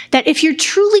that if you're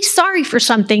truly sorry for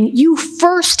something, you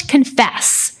first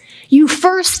confess. You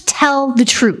first tell the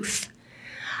truth.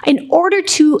 In order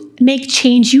to make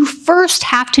change, you first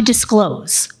have to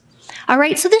disclose. All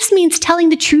right, so this means telling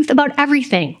the truth about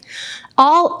everything.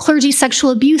 All clergy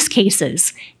sexual abuse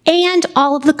cases and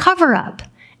all of the cover-up.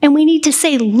 And we need to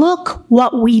say, look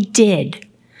what we did.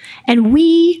 And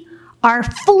we are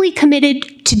fully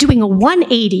committed to doing a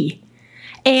 180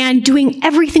 and doing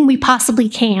everything we possibly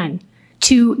can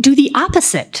to do the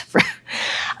opposite.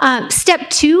 Step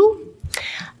 2,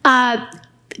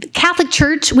 the Catholic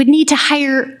Church would need to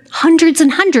hire hundreds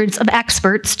and hundreds of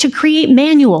experts to create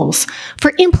manuals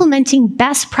for implementing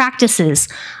best practices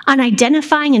on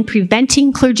identifying and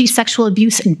preventing clergy sexual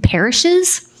abuse in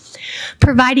parishes,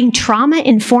 providing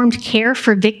trauma-informed care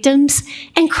for victims,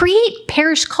 and create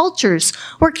parish cultures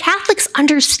where Catholics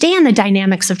understand the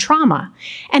dynamics of trauma,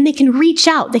 and they can reach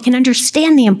out, they can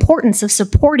understand the importance of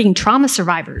supporting trauma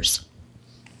survivors.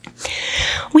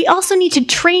 We also need to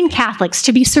train Catholics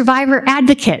to be survivor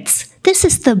advocates. This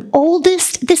is the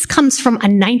oldest, this comes from a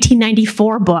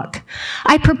 1994 book.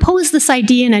 I proposed this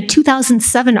idea in a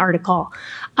 2007 article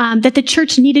that the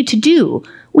church needed to do.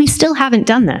 We still haven't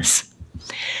done this.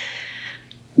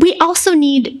 We also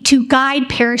need to guide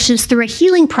parishes through a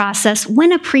healing process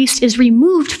when a priest is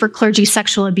removed for clergy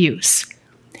sexual abuse.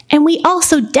 And we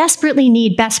also desperately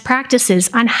need best practices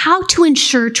on how to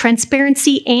ensure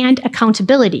transparency and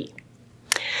accountability.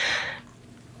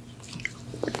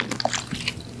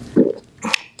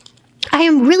 I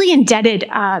am really indebted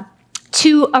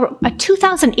to a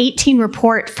 2018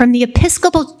 report from the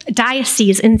Episcopal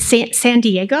Diocese in San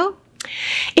Diego.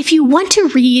 If you want to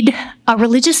read a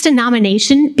religious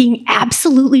denomination being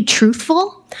absolutely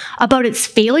truthful about its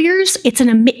failures,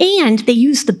 and they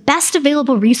use the best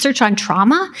available research on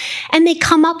trauma, and they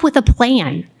come up with a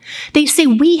plan. They say,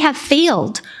 we have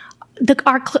failed.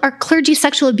 Our clergy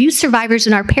sexual abuse survivors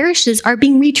in our parishes are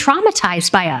being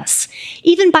re-traumatized by us,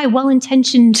 even by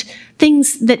well-intentioned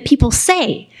things that people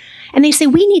say. And they say,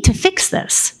 we need to fix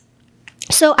this.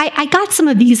 So I got some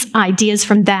of these ideas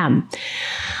from them.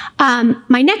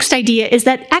 My next idea is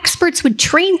that experts would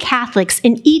train Catholics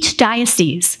in each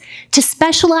diocese to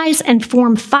specialize and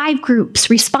form 5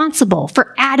 groups responsible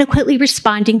for adequately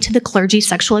responding to the clergy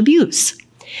sexual abuse.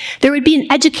 There would be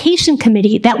an education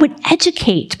committee that would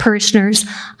educate parishioners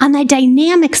on the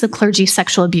dynamics of clergy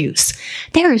sexual abuse.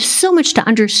 There is so much to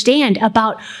understand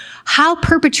about how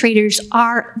perpetrators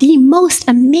are the most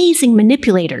amazing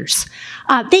manipulators.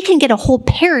 They can get a whole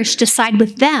parish to side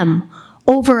with them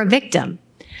over a victim.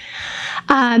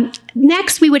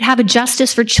 Next, we would have a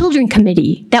Justice for Children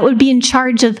committee that would be in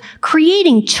charge of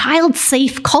creating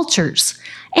child-safe cultures.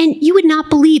 And you would not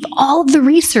believe all of the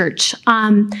research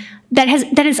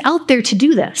that is out there to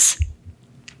do this.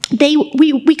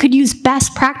 We could use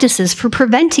best practices for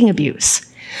preventing abuse.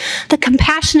 The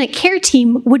compassionate care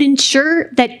team would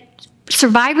ensure that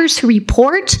survivors who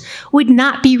report would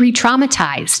not be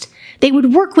re-traumatized. They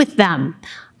would work with them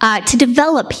to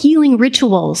develop healing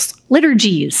rituals,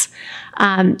 liturgies.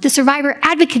 The survivor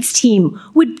advocates team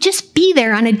would just be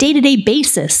there on a day-to-day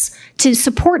basis to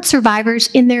support survivors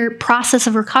in their process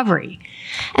of recovery.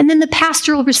 And then the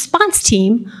pastoral response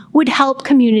team would help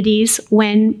communities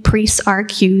when priests are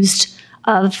accused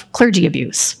of clergy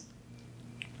abuse.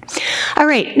 All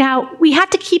right, now we have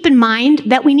to keep in mind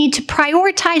that we need to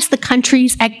prioritize the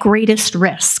countries at greatest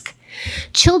risk.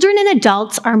 Children and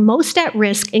adults are most at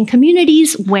risk in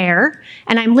communities where,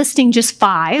 and I'm listing just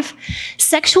 5,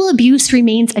 sexual abuse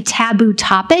remains a taboo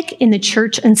topic in the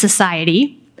church and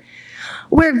society,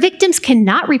 where victims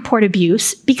cannot report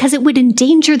abuse because it would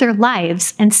endanger their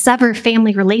lives and sever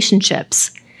family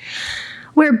relationships,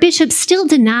 where bishops still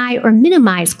deny or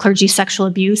minimize clergy sexual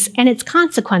abuse and its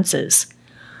consequences,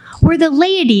 where the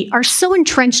laity are so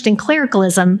entrenched in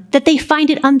clericalism that they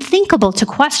find it unthinkable to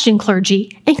question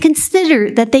clergy and consider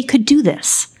that they could do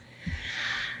this.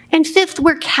 And 5th,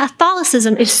 where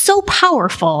Catholicism is so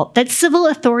powerful that civil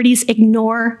authorities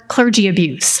ignore clergy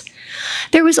abuse.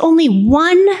 There was only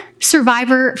one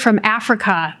survivor from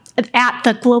Africa at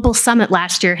the Global Summit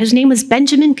last year. His name was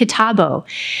Benjamin Kitabo.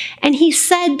 And he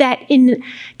said that in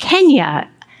Kenya,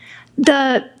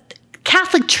 the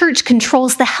Catholic Church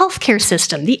controls the healthcare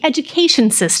system, the education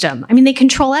system. I mean, they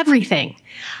control everything.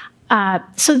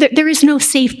 So there is no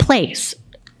safe place.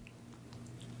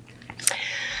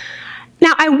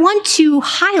 Now, I want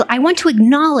to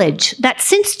acknowledge that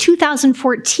since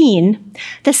 2014,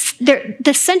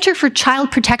 the Center for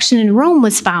Child Protection in Rome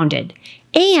was founded.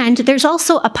 And there's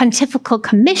also a pontifical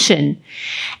commission.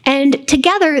 And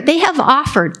together, they have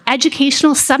offered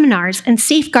educational seminars and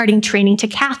safeguarding training to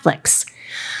Catholics.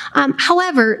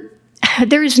 However,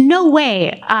 there is no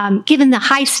way, given the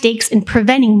high stakes in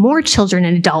preventing more children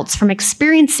and adults from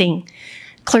experiencing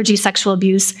clergy sexual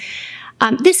abuse,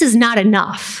 this is not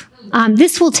enough.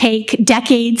 This will take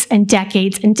decades and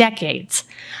decades and decades.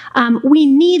 We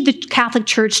need the Catholic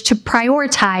Church to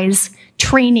prioritize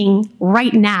training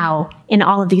right now in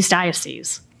all of these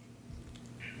dioceses.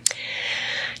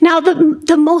 Now,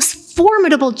 the most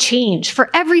formidable change for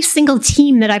every single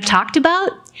team that I've talked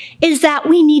about is that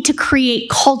we need to create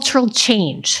cultural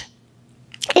change.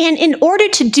 And in order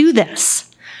to do this,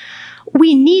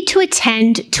 we need to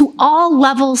attend to all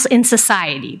levels in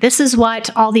society. This is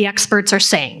what all the experts are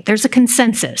saying. There's a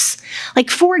consensus. Like,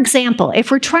 for example,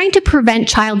 if we're trying to prevent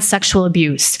child sexual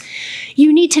abuse,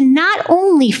 you need to not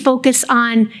only focus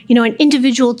on, an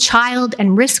individual child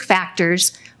and risk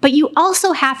factors, but you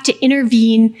also have to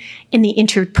intervene in the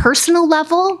interpersonal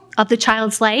level of the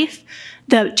child's life,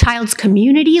 the child's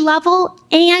community level,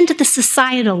 and the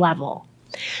societal level.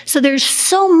 So there's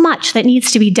so much that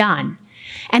needs to be done.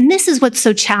 And this is what's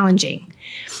so challenging.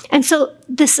 And so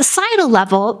the societal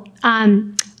level,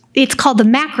 it's called the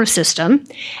macro system.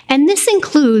 And this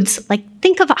includes,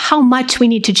 think of how much we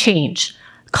need to change.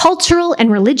 Cultural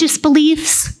and religious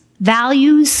beliefs,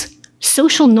 values,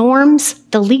 social norms,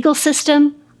 the legal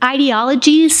system,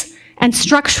 ideologies, and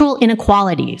structural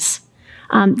inequalities.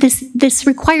 This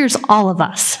requires all of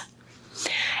us.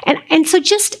 And so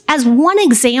just as one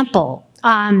example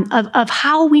of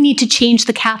how we need to change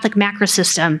the Catholic macro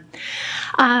system,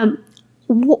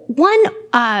 one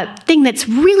thing that's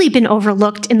really been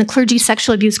overlooked in the clergy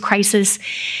sexual abuse crisis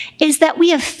is that we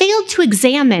have failed to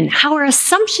examine how our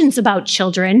assumptions about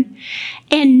children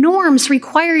and norms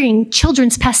requiring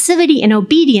children's passivity and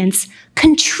obedience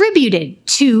contributed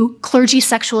to clergy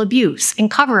sexual abuse and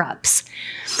cover-ups.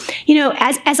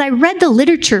 As I read the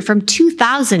literature from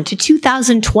 2000 to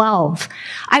 2012,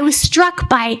 I was struck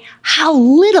by how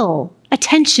little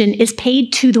attention is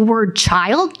paid to the word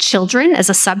children as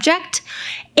a subject,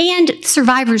 and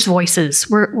survivors' voices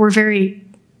were very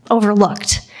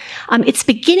overlooked. It's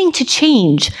beginning to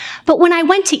change, but when I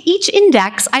went to each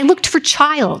index, I looked for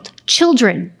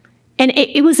children, and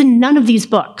it was in none of these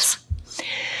books.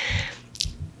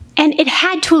 And it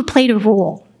had to have played a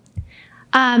role.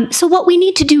 So what we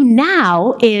need to do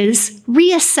now is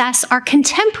reassess our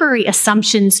contemporary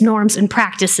assumptions, norms, and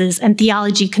practices and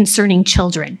theology concerning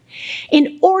children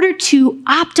in order to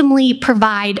optimally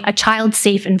provide a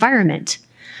child-safe environment.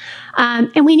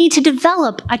 And we need to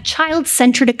develop a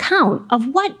child-centered account of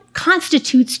what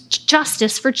constitutes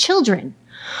justice for children.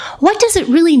 What does it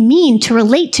really mean to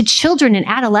relate to children and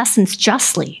adolescents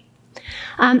justly?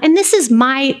 And this is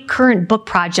my current book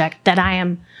project that I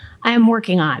am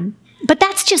working on. But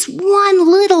that's just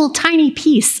one little tiny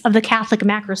piece of the Catholic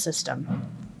macrosystem.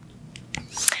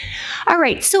 All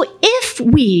right, so if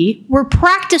we were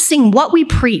practicing what we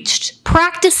preached,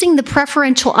 practicing the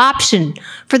preferential option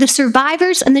for the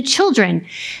survivors and the children,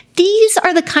 these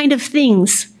are the kind of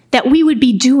things that we would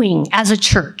be doing as a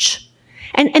church.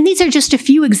 And these are just a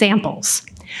few examples.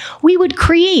 We would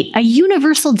create a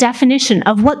universal definition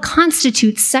of what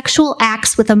constitutes sexual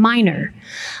acts with a minor.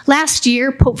 Last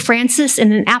year, Pope Francis,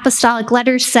 in an apostolic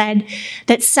letter, said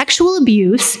that sexual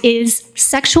abuse is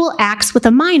sexual acts with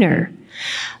a minor.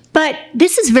 But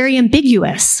this is very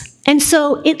ambiguous. And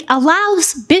so it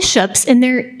allows bishops in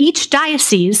their each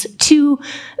diocese to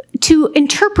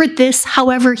interpret this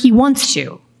however he wants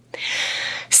to.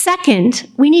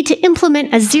 Second, we need to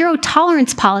implement a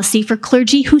zero-tolerance policy for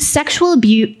clergy who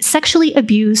sexually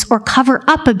abuse or cover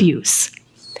up abuse.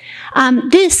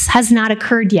 This has not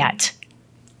occurred yet.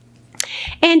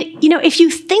 And, if you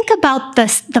think about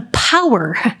the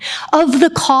power of the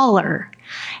caller,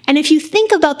 and if you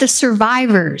think about the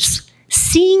survivors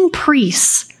seeing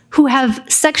priests who have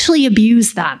sexually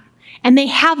abused them, and they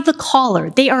have the caller,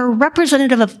 they are a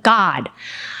representative of God,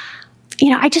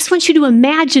 I just want you to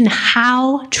imagine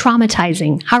how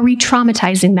traumatizing, how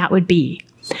re-traumatizing that would be.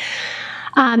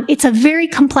 It's a very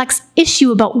complex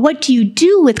issue about what do you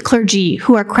do with clergy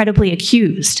who are credibly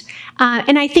accused.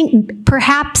 And I think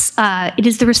perhaps it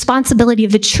is the responsibility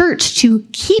of the church to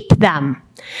keep them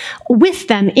with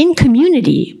them in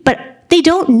community, but they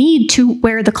don't need to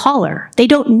wear the collar. They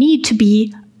don't need to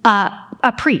be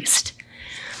a priest.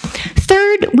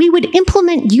 Third, we would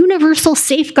implement universal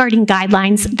safeguarding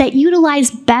guidelines that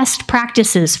utilize best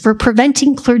practices for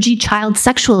preventing clergy child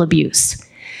sexual abuse.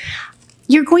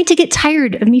 You're going to get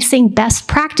tired of me saying best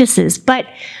practices, but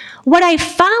what I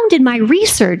found in my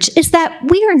research is that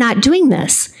we are not doing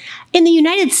this. In the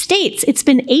United States, it's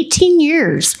been 18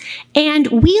 years, and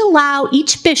we allow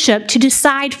each bishop to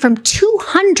decide from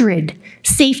 200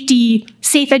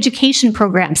 safe education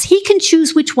programs. He can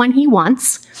choose which one he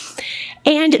wants.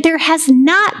 And there has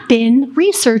not been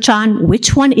research on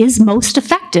which one is most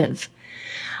effective.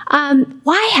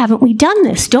 Why haven't we done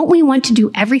this? Don't we want to do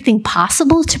everything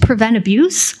possible to prevent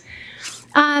abuse?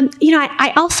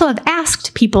 I also have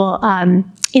asked people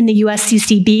in the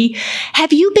USCCB,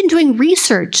 have you been doing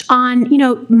research on,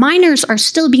 minors are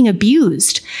still being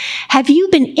abused? Have you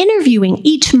been interviewing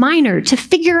each minor to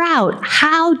figure out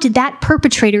how did that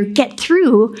perpetrator get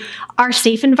through our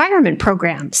safe environment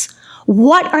programs?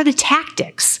 What are the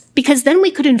tactics? Because then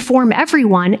we could inform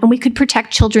everyone and we could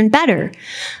protect children better.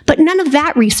 But none of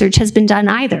that research has been done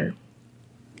either.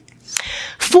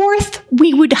 Fourth,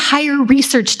 we would hire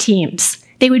research teams.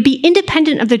 They would be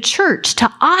independent of the church to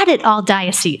audit all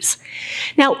dioceses.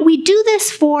 Now, we do this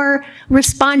for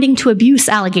responding to abuse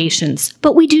allegations,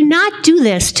 but we do not do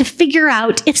this to figure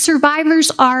out if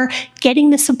survivors are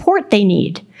getting the support they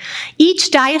need.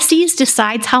 Each diocese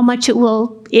decides how much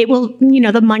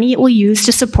the money it will use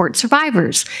to support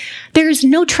survivors. There is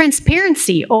no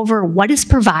transparency over what is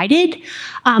provided,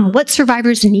 what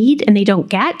survivors need and they don't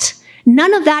get.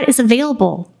 None of that is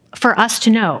available for us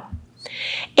to know.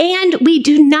 And we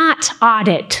do not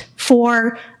audit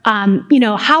for,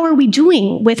 how are we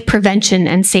doing with prevention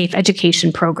and safe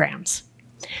education programs.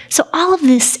 So all of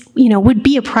this, would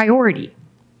be a priority.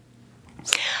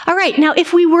 All right, now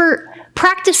if we were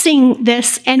practicing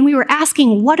this and we were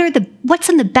asking what's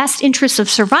in the best interests of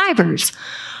survivors,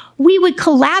 we would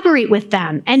collaborate with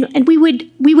them and we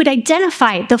would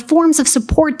identify the forms of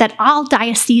support that all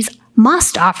dioceses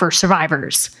must offer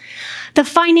survivors. The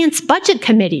Finance Budget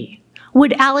Committee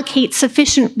would allocate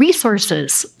sufficient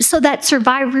resources so that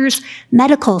survivors'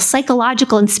 medical,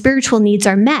 psychological, and spiritual needs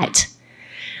are met.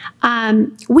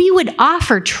 We would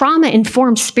offer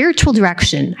trauma-informed spiritual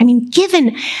direction.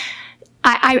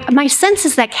 My sense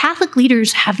is that Catholic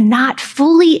leaders have not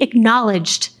fully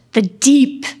acknowledged the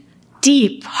deep,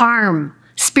 deep harm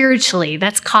spiritually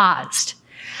that's caused.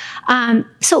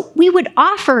 So we would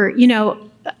offer,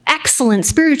 excellent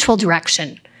spiritual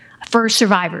direction for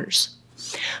survivors.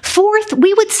 Fourth,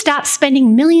 we would stop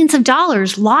spending millions of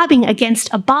dollars lobbying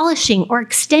against abolishing or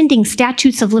extending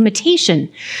statutes of limitation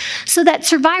so that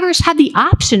survivors have the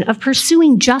option of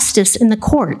pursuing justice in the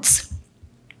courts.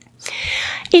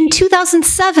 In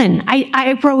 2007,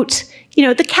 I wrote,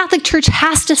 the Catholic Church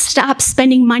has to stop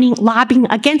spending money lobbying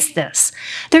against this.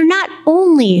 They're not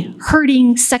only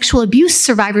hurting sexual abuse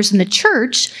survivors in the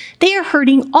church, they are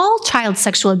hurting all child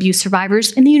sexual abuse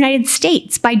survivors in the United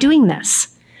States by doing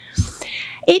this.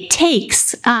 It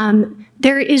takes,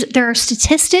 there are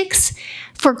statistics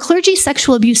for clergy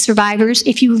sexual abuse survivors.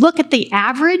 If you look at the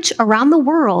average around the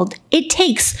world, it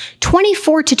takes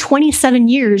 24 to 27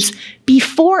 years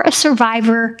before a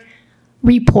survivor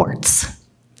reports.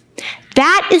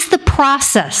 That is the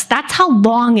process. That's how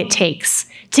long it takes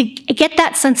to get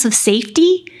that sense of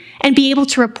safety and be able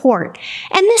to report.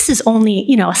 And this is only,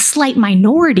 a slight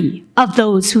minority of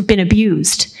those who've been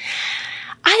abused.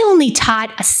 I only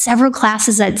taught several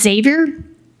classes at Xavier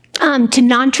to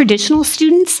non-traditional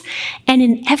students, and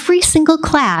in every single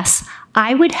class,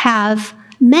 I would have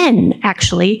men,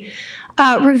 actually,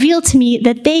 reveal to me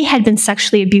that they had been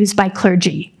sexually abused by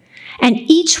clergy. And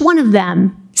each one of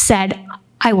them said,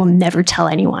 I will never tell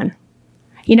anyone.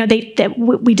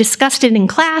 We discussed it in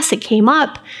class, it came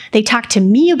up, they talked to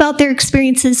me about their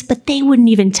experiences, but they wouldn't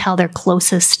even tell the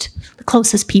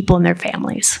closest people in their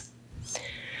families.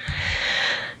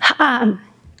 All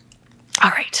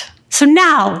right, so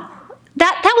now,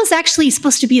 that was actually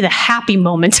supposed to be the happy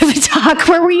moment of the talk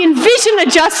where we envision a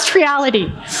just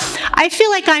reality. I feel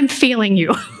like I'm failing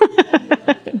you.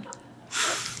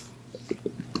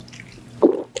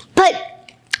 But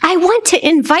I want to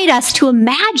invite us to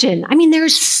imagine.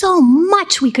 There's so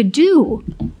much we could do.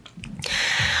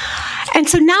 And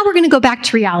so now we're going to go back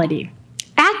to reality.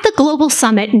 At the Global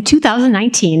Summit in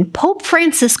 2019, Pope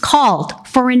Francis called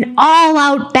for an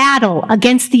all-out battle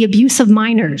against the abuse of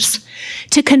minors,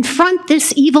 to confront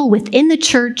this evil within the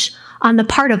church on the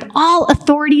part of all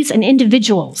authorities and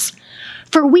individuals.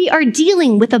 For we are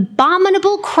dealing with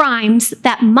abominable crimes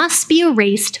that must be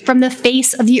erased from the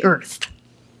face of the earth.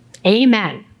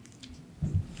 Amen.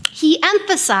 He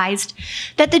emphasized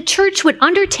that the church would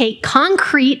undertake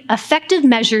concrete, effective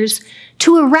measures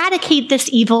to eradicate this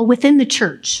evil within the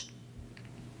church.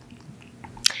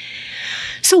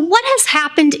 So what has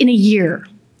happened in a year?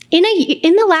 In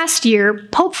the last year,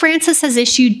 Pope Francis has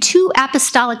issued 2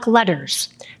 apostolic letters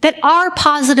that are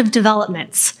positive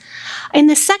developments. In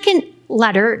the second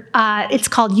letter, it's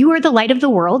called You Are the Light of the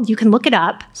World. You can look it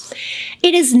up.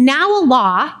 It is now a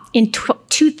law in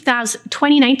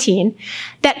 2019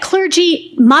 that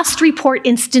clergy must report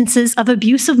instances of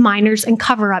abuse of minors and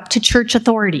cover-up to church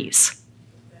authorities.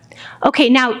 Okay,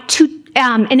 now,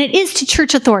 and it is to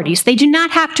church authorities. They do not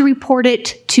have to report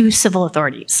it to civil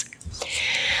authorities,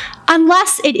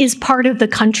 unless it is part of the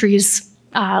country's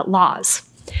laws.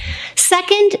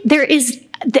 Second,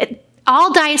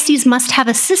 all dioceses must have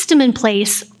a system in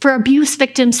place for abuse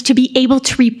victims to be able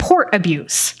to report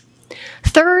abuse.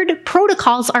 Third,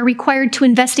 protocols are required to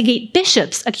investigate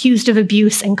bishops accused of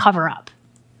abuse and cover-up.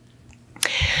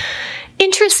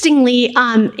 Interestingly,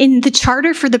 in the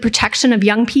Charter for the Protection of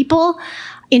Young People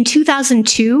in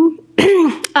 2002,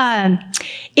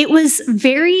 it was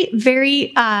very,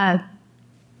 very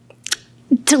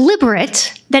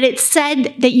deliberate that it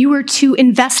said that you were to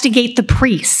investigate the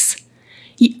priests.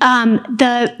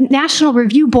 The National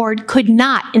Review Board could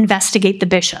not investigate the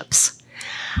bishops.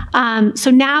 So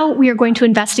now we are going to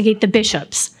investigate the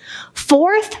bishops.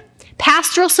 Fourth,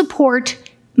 pastoral support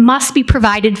must be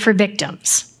provided for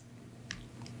victims.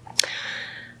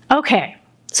 Okay,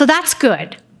 so that's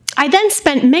good. I then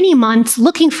spent many months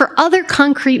looking for other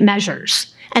concrete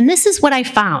measures, and this is what I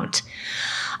found.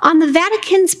 On the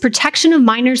Vatican's Protection of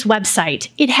Minors website,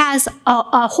 it has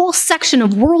a whole section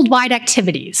of worldwide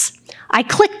activities. I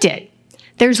clicked it.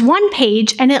 There's one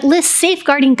page, and it lists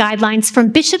safeguarding guidelines from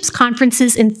bishops'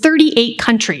 conferences in 38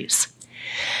 countries.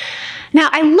 Now,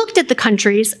 I looked at the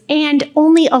countries, and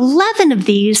only 11 of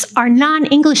these are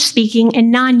non-English speaking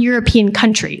and non-European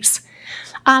countries.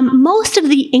 Most of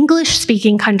the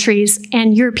English-speaking countries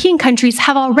and European countries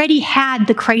have already had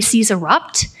the crises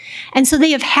erupt, and so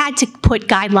they have had to put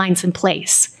guidelines in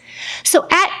place. So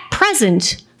at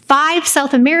present, 5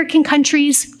 South American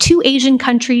countries, 2 Asian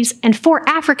countries, and 4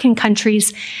 African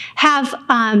countries have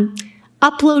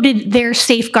uploaded their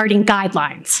safeguarding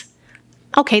guidelines.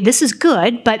 Okay, this is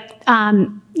good, but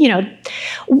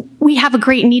we have a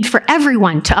great need for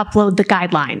everyone to upload the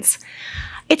guidelines.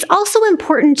 It's also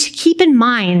important to keep in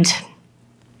mind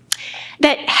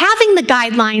that having the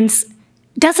guidelines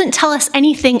doesn't tell us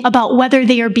anything about whether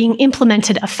they are being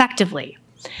implemented effectively.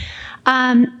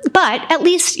 But at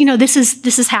least,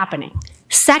 this is happening.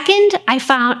 Second, I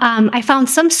found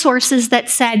some sources that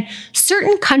said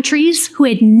certain countries who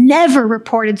had never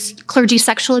reported clergy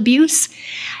sexual abuse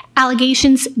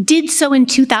allegations did so in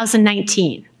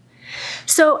 2019.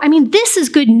 So, I mean, this is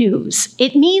good news.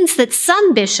 It means that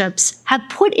some bishops have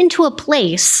put into a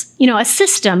place, a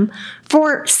system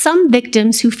for some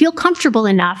victims who feel comfortable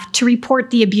enough to report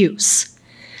the abuse.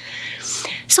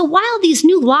 So while these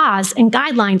new laws and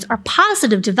guidelines are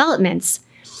positive developments,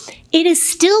 it is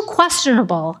still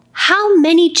questionable how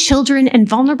many children and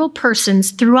vulnerable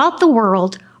persons throughout the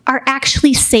world are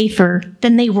actually safer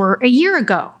than they were a year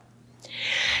ago.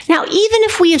 Now, even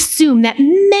if we assume that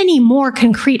many more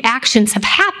concrete actions have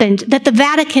happened that the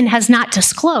Vatican has not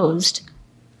disclosed,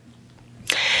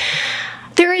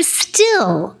 there is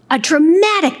still a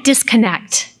dramatic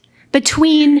disconnect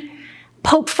between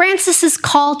Pope Francis's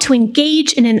call to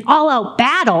engage in an all-out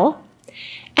battle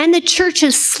and the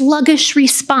Church's sluggish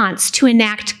response to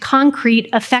enact concrete,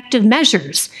 effective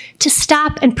measures to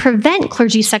stop and prevent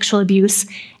clergy sexual abuse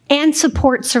and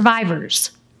support survivors.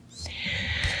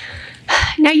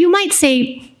 Now, you might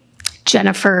say,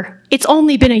 Jennifer, it's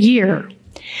only been a year.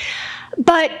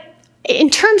 But in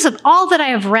terms of all that I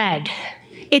have read,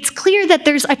 it's clear that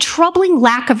there's a troubling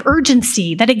lack of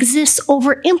urgency that exists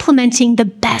over implementing the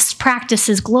best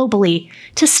practices globally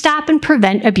to stop and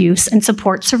prevent abuse and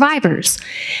support survivors.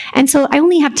 And so I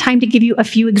only have time to give you a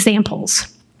few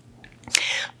examples.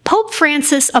 Pope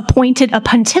Francis appointed a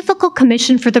Pontifical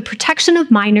Commission for the Protection of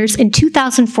Minors in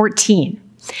 2014.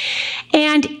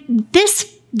 And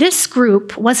this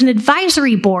group was an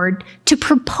advisory board to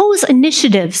propose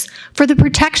initiatives for the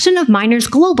protection of minors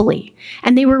globally,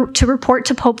 and they were to report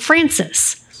to Pope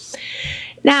Francis.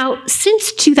 Now,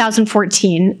 since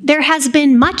 2014, there has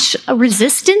been much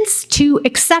resistance to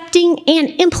accepting and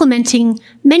implementing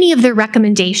many of their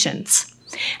recommendations.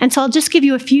 And so I'll just give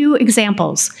you a few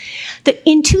examples.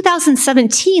 In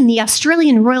 2017, the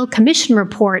Australian Royal Commission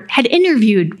report had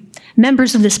interviewed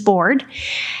members of this board,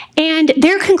 and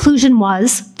their conclusion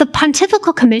was the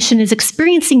Pontifical Commission is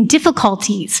experiencing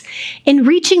difficulties in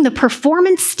reaching the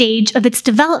performance stage of its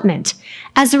development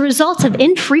as a result of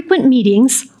infrequent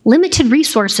meetings, limited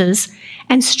resources,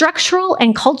 and structural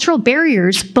and cultural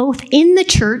barriers both in the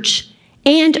Church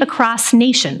and across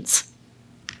nations.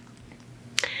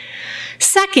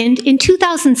 Second, in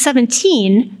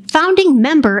 2017, founding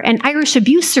member and Irish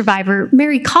abuse survivor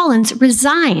Mary Collins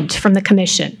resigned from the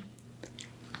commission.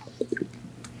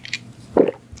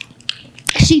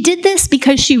 She did this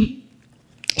because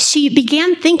she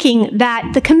began thinking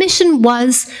that the commission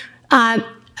was,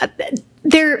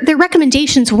 their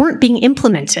recommendations weren't being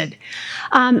implemented.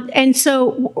 And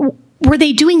so were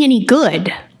they doing any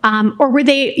good? Or were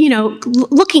they,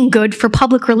 looking good for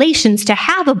public relations to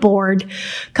have a board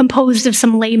composed of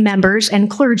some lay members and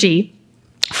clergy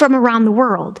from around the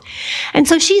world? And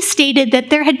so she stated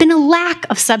that there had been a lack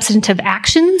of substantive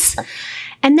actions,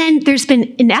 and then there's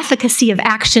been inefficacy of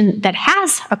action that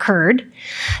has occurred.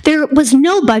 There was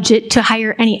no budget to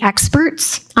hire any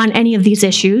experts on any of these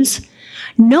issues,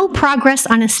 no progress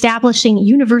on establishing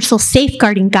universal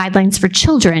safeguarding guidelines for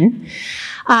children.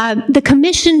 The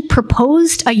commission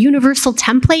proposed a universal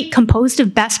template composed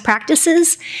of best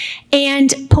practices,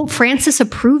 and Pope Francis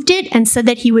approved it and said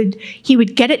that he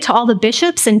would get it to all the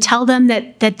bishops and tell them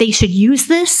that they should use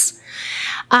this.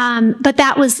 But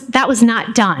that was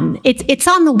not done. It's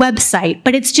on the website,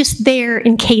 but it's just there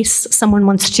in case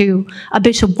a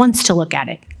bishop wants to look at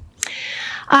it.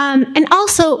 And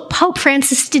also, Pope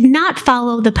Francis did not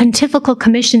follow the Pontifical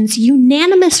Commission's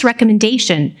unanimous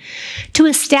recommendation to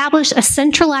establish a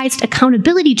centralized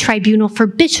accountability tribunal for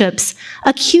bishops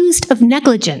accused of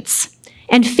negligence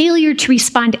and failure to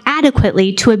respond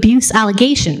adequately to abuse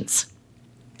allegations.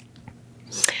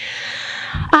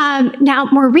 Now,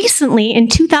 more recently, in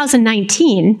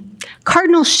 2019,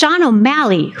 Cardinal Sean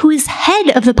O'Malley, who is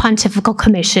head of the Pontifical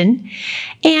Commission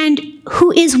and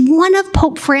who is one of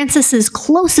Pope Francis's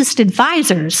closest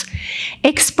advisors,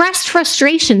 expressed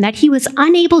frustration that he was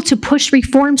unable to push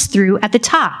reforms through at the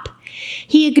top.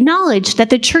 He acknowledged that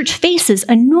the Church faces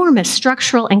enormous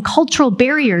structural and cultural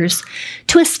barriers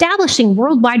to establishing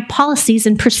worldwide policies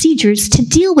and procedures to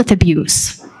deal with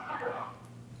abuse.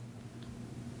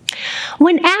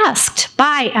 When asked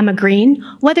by Emma Green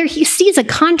whether he sees a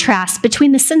contrast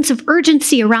between the sense of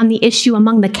urgency around the issue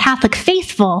among the Catholic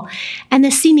faithful and the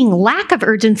seeming lack of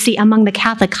urgency among the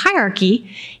Catholic hierarchy,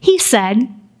 he said,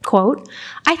 quote,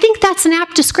 "I think that's an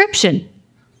apt description.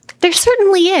 There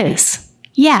certainly is,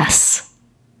 yes."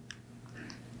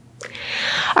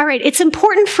 All right, it's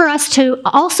important for us to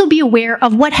also be aware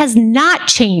of what has not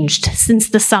changed since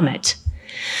the summit.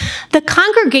 The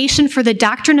Congregation for the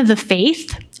Doctrine of the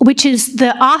Faith, which is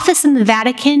the office in the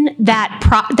Vatican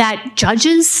that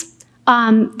judges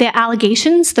the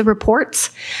allegations, the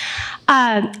reports,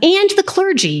 and the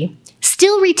clergy,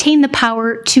 still retain the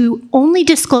power to only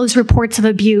disclose reports of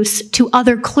abuse to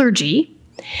other clergy.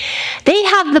 They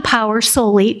have the power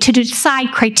solely to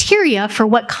decide criteria for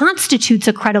what constitutes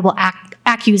a credible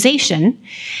accusation,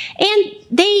 and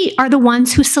they are the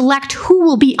ones who select who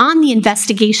will be on the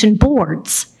investigation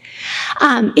boards.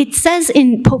 It says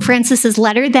in Pope Francis's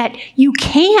letter that you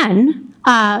can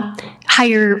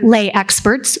hire lay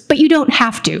experts, but you don't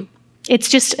have to.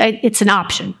 It's an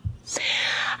option.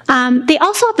 They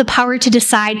also have the power to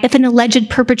decide if an alleged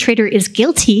perpetrator is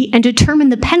guilty and determine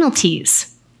the penalties.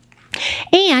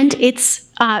 And it's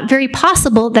very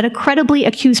possible that a credibly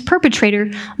accused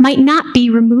perpetrator might not be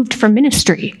removed from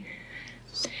ministry.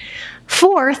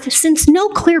 Fourth, since no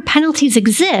clear penalties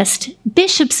exist,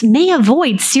 bishops may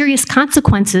avoid serious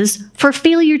consequences for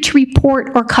failure to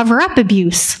report or cover up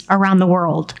abuse around the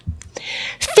world.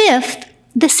 Fifth,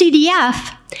 the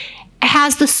CDF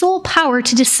has the sole power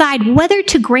to decide whether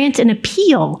to grant an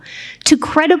appeal to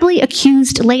credibly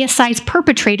accused laicized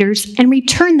perpetrators and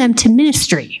return them to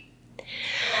ministry.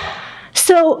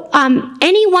 So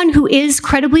anyone who is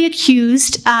credibly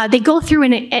accused, they go through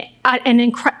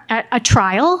a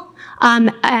trial,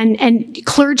 and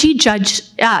clergy judge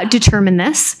determine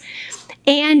this.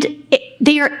 And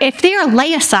if they are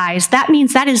laicized, that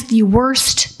means that is the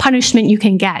worst punishment you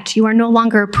can get. You are no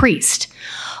longer a priest.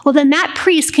 Well, then that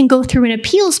priest can go through an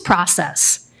appeals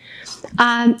process.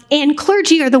 And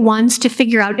clergy are the ones to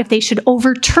figure out if they should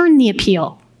overturn the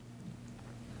appeal.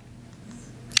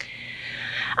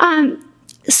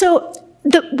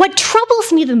 What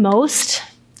troubles me the most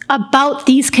about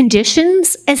these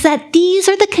conditions is that these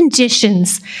are the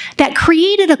conditions that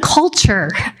created a culture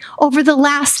over the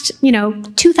last,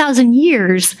 2,000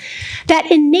 years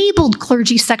that enabled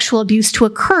clergy sexual abuse to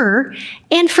occur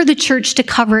and for the church to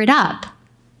cover it up.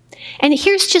 And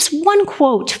here's just one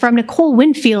quote from Nicole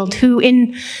Winfield, who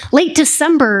in late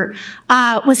December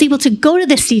was able to go to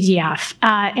the CDF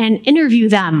and interview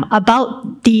them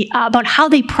about how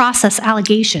they process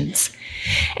allegations.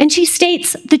 And she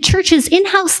states, the church's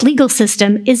in-house legal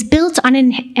system is built on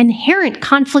an inherent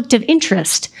conflict of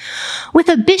interest, with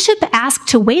a bishop asked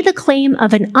to weigh the claim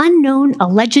of an unknown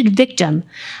alleged victim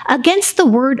against the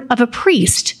word of a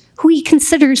priest who he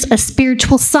considers a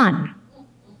spiritual son.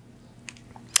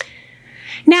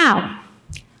 Now,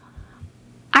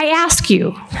 I ask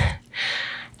you,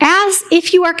 as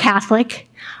if you are Catholic,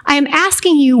 I am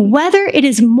asking you whether it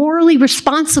is morally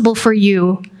responsible for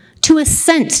you to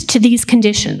assent to these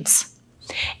conditions.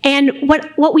 And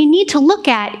what we need to look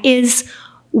at is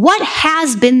what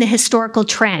has been the historical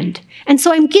trend. And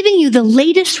so I'm giving you the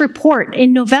latest report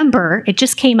in November, it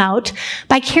just came out,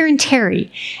 by Karen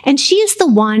Terry. And she is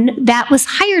the one that was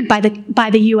hired by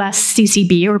the US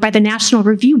CCB, or by the National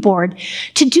Review Board,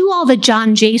 to do all the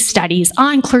John Jay studies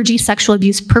on clergy sexual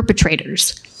abuse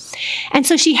perpetrators. And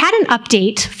so she had an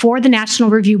update for the National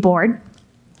Review Board.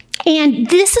 And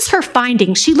this is her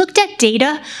finding. She looked at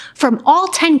data from all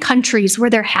 10 countries where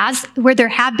there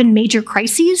have been major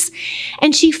crises,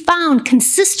 and she found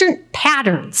consistent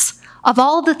patterns of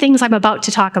all the things I'm about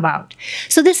to talk about.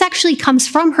 So this actually comes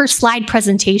from her slide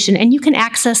presentation, and you can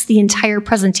access the entire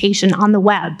presentation on the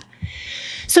web.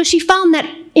 So she found that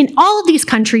in all of these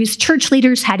countries, church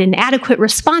leaders had inadequate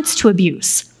response to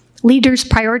abuse. Leaders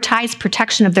prioritized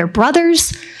protection of their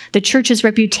brothers, the church's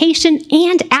reputation,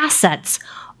 and assets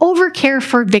over care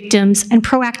for victims and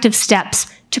proactive steps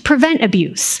to prevent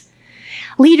abuse.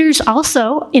 Leaders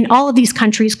also, in all of these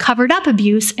countries, covered up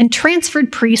abuse and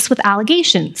transferred priests with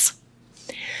allegations.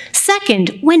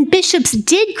 Second, when bishops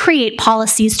did create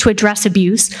policies to address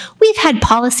abuse, we've had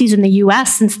policies in the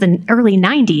US since the early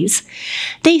 90s,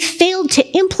 they failed to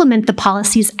implement the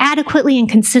policies adequately and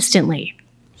consistently.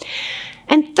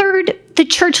 And third, the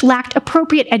church lacked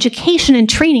appropriate education and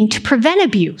training to prevent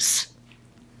abuse.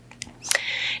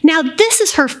 Now, this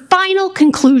is her final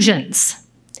conclusions.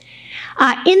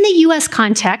 In the US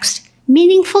context,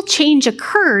 meaningful change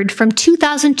occurred from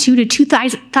 2002 to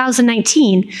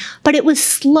 2019, but it was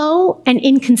slow and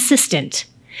inconsistent.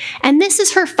 And this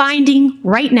is her finding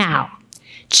right now.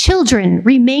 Children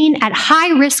remain at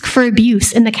high risk for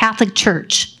abuse in the Catholic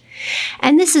Church.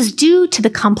 And this is due to the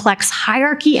complex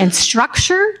hierarchy and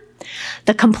structure,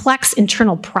 the complex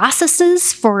internal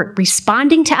processes for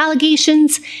responding to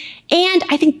allegations, and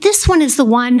I think this one is the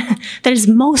one that is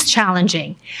most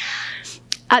challenging.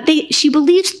 She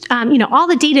believes, all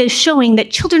the data is showing that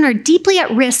children are deeply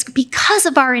at risk because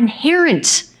of our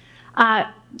inherent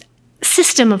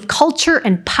system of culture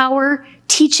and power,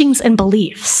 teachings and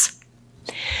beliefs.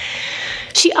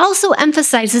 She also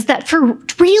emphasizes that for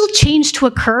real change to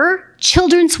occur,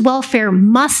 children's welfare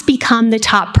must become the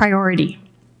top priority.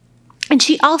 And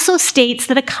she also states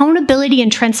that accountability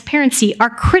and transparency are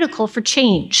critical for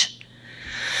change.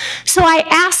 So I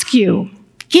ask you,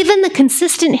 given the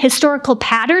consistent historical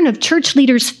pattern of church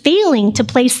leaders failing to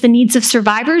place the needs of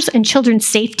survivors and children's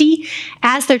safety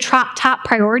as their top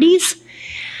priorities,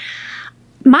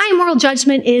 my moral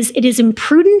judgment is it is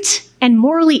imprudent and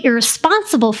morally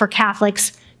irresponsible for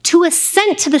Catholics to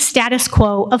assent to the status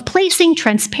quo of placing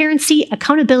transparency,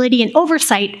 accountability, and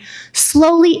oversight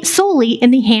solely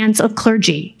in the hands of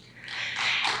clergy.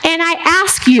 And I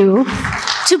ask you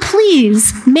to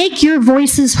please make your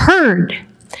voices heard.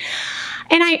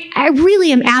 And I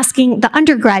really am asking the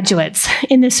undergraduates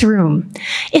in this room,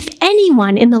 if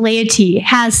anyone in the laity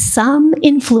has some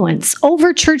influence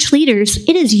over church leaders,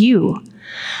 it is you.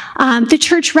 The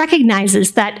church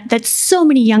recognizes that so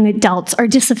many young adults are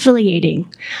disaffiliating,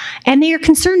 and they are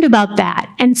concerned about that.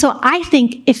 And so I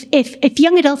think if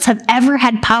young adults have ever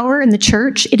had power in the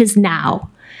church, it is now.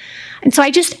 And so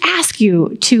I just ask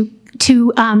you to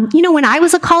when I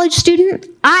was a college student,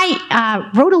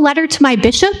 I wrote a letter to my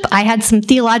bishop. I had some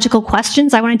theological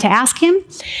questions I wanted to ask him,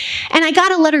 and I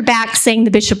got a letter back saying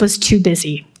the bishop was too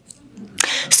busy.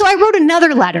 So I wrote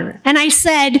another letter, and I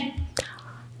said,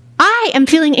 I am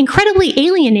feeling incredibly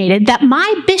alienated that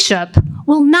my bishop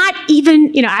will not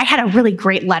even, I had a really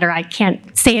great letter. I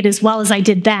can't say it as well as I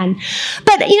did then.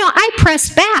 But, I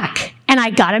pressed back, and I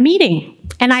got a meeting.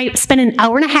 And I spent an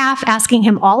hour and a half asking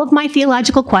him all of my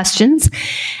theological questions.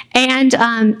 And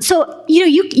so,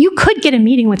 you could get a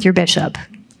meeting with your bishop.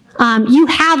 You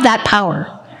have that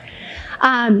power.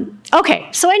 Okay,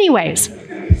 so anyways,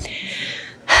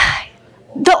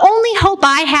 the only hope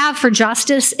I have for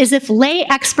justice is if lay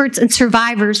experts and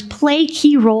survivors play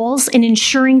key roles in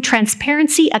ensuring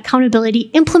transparency,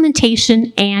 accountability,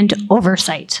 implementation, and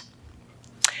oversight.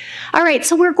 All right,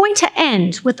 so we're going to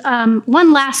end with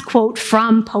one last quote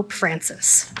from Pope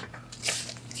Francis.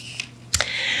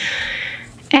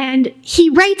 And he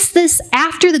writes this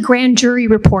after the grand jury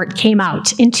report came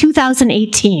out in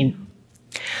 2018.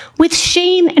 With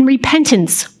shame and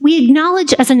repentance, we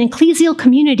acknowledge as an ecclesial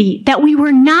community that we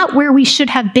were not where we should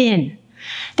have been,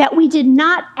 that we did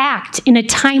not act in a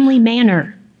timely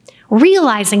manner,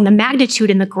 realizing the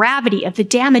magnitude and the gravity of the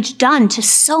damage done to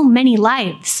so many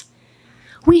lives.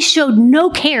 We showed no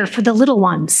care for the little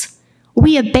ones.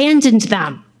 We abandoned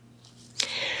them.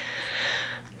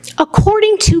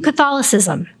 According to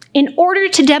Catholicism, in order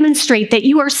to demonstrate that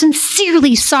you are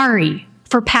sincerely sorry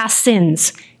for past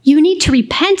sins, you need to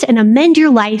repent and amend your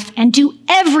life and do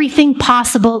everything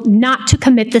possible not to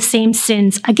commit the same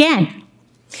sins again.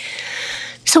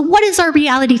 So what is our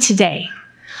reality today?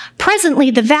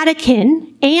 Presently, the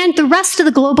Vatican and the rest of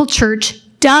the global church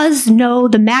does know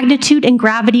the magnitude and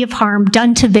gravity of harm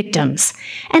done to victims,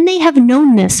 and they have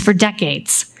known this for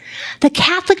decades. The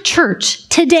Catholic Church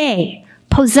today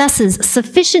possesses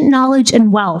sufficient knowledge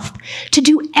and wealth to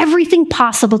do everything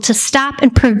possible to stop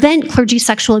and prevent clergy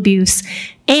sexual abuse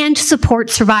and support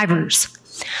survivors.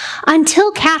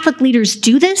 Until Catholic leaders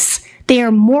do this, they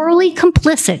are morally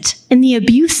complicit in the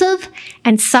abusive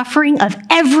and suffering of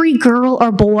every girl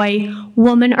or boy,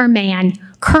 woman or man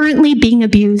currently being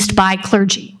abused by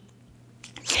clergy.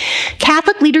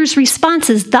 Catholic leaders'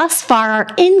 responses thus far are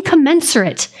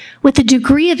incommensurate with the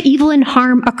degree of evil and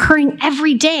harm occurring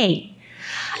every day.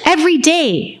 Every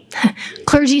day,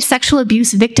 clergy sexual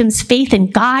abuse victims' faith in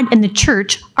God and the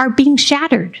church are being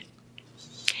shattered.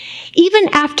 Even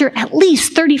after at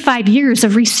least 35 years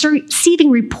of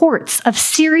receiving reports of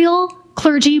serial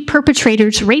clergy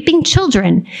perpetrators raping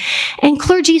children and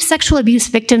clergy sexual abuse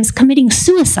victims committing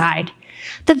suicide,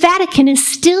 the Vatican is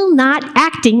still not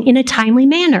acting in a timely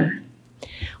manner.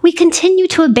 We continue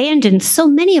to abandon so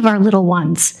many of our little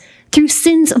ones through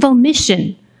sins of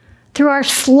omission, through our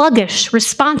sluggish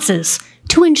responses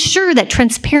to ensure that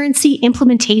transparency,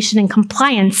 implementation, and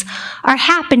compliance are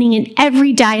happening in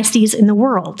every diocese in the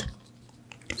world.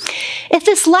 If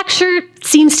this lecture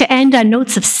seems to end on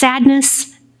notes of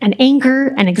sadness and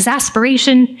anger and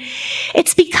exasperation,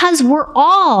 it's because we're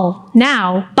all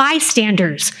now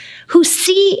bystanders who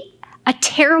see a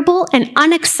terrible and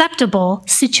unacceptable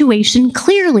situation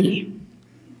clearly.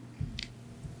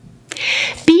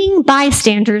 Being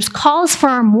bystanders calls for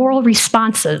our moral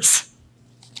responses.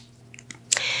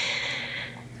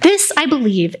 This, I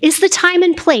believe, is the time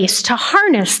and place to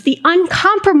harness the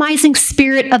uncompromising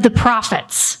spirit of the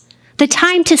prophets, the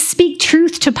time to speak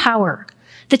truth to power,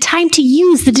 the time to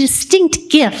use the distinct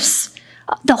gifts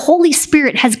the Holy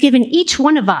Spirit has given each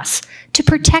one of us to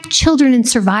protect children and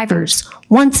survivors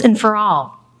once and for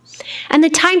all, and the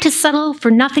time to settle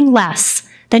for nothing less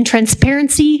than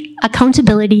transparency,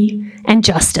 accountability, and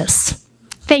justice.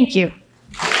 Thank you.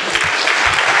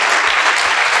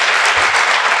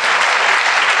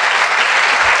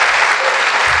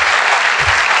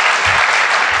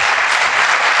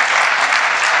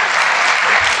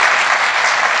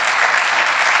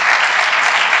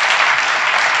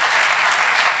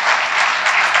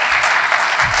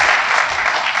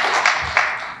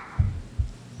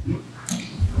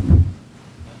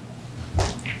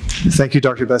 Thank you,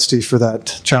 Dr. Beste, for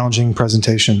that challenging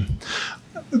presentation.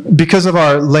 Because of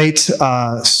our late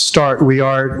start, we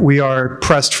are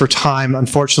pressed for time,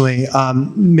 unfortunately.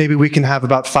 Maybe we can have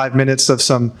about 5 minutes of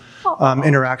some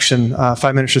interaction,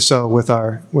 5 minutes or so with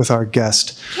our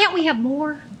guest. Can't we have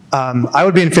more? I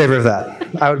would be in favor of that.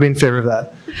 I would be in favor of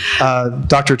that.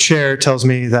 Dr. Chair tells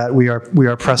me that we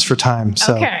are pressed for time,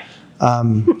 so Okay.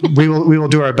 we will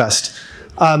do our best.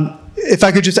 If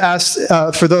I could just ask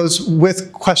for those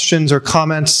with questions or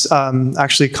comments,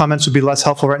 actually comments would be less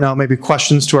helpful right now, maybe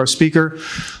questions to our speaker,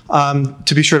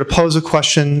 to be sure to pose a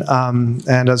question,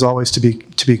 and as always, to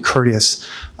be courteous.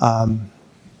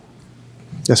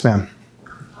 Yes, ma'am.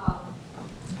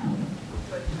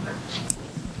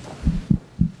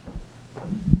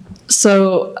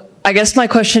 So I guess my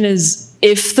question is,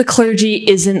 if the clergy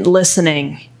isn't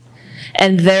listening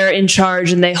and they're in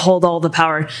charge and they hold all the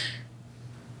power,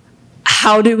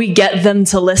 how do we get them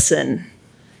to listen?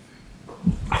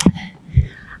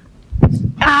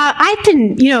 I've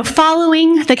been,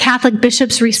 following the Catholic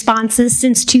bishops' responses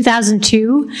since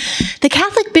 2002. The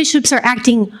Catholic bishops are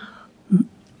acting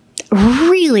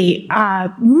really,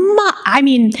 they're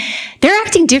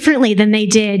acting differently than they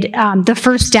did the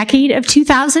first decade of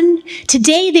 2000.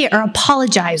 Today, they are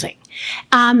apologizing.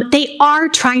 They are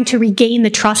trying to regain the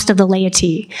trust of the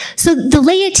laity. So the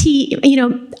laity,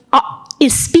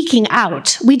 is speaking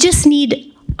out. We just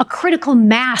need a critical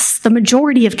mass, the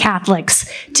majority of Catholics,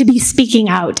 to be speaking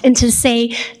out and to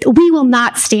say, we will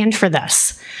not stand for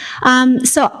this.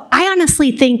 So I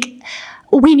honestly think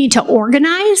we need to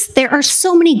organize. There are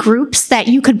so many groups that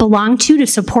you could belong to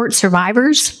support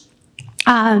survivors.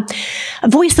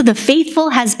 Voice of the Faithful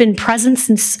has been present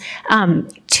since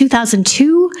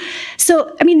 2002.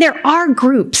 So, there are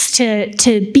groups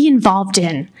to be involved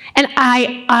in.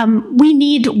 And we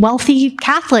need wealthy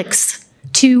Catholics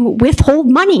to withhold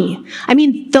money.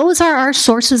 Those are our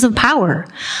sources of power.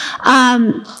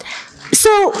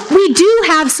 So we do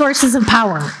have sources of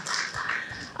power.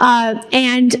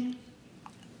 And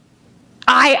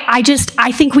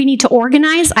I think we need to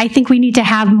organize. I think we need to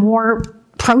have more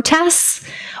protests.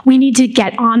 We need to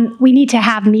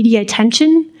have media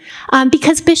attention,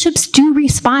 because bishops do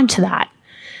respond to that.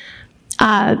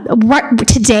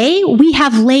 Today, we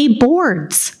have lay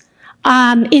boards.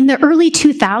 In the early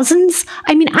 2000s,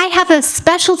 I have a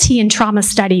specialty in trauma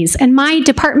studies, and my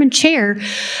department chair,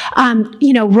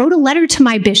 wrote a letter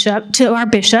to our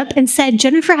bishop, and said,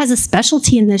 Jennifer has a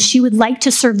specialty in this. She would like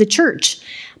to serve the church.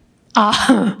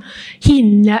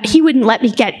 He wouldn't let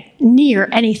me get near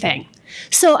anything.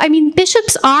 So,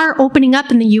 bishops are opening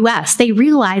up in the U.S. They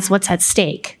realize what's at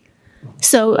stake.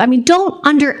 So, don't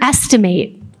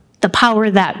underestimate the power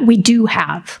that we do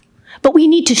have, but we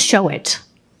need to show it.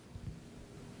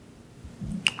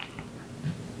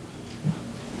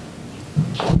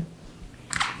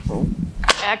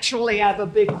 Actually, I have a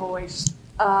big voice.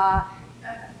 I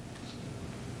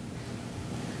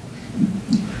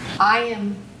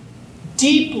am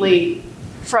deeply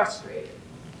frustrated.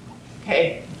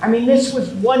 Okay, this was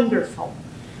wonderful,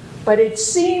 but it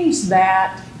seems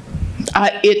that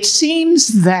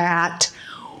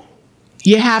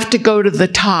you have to go to the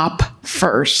top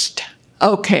first.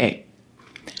 Okay,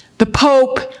 the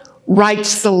Pope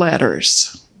writes the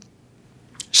letters.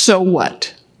 So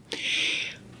what?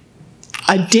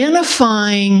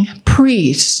 Identifying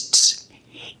priests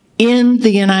in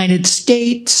the United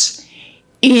States,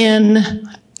 in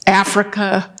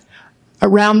Africa,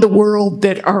 around the world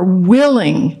that are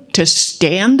willing to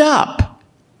stand up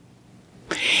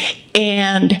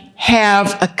and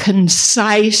have a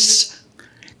concise,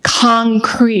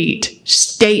 concrete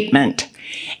statement.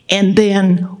 And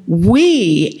then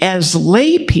we, as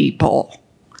lay people,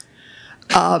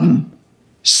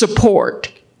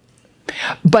 support.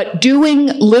 But doing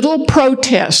little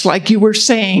protests, like you were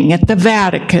saying, at the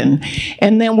Vatican,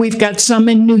 and then we've got some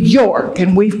in New York,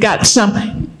 and we've got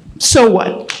some, so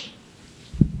what?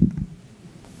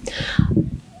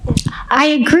 I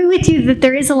agree with you that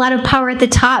there is a lot of power at the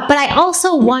top, but I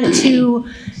also want to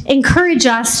encourage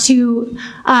us to,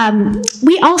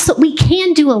 we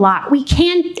can do a lot. We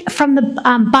can, from the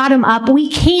bottom up, we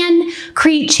can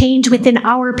create change within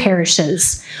our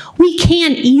parishes. We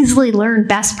can easily learn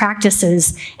best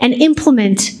practices and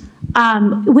implement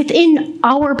within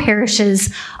our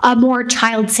parishes a more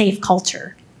child-safe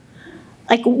culture.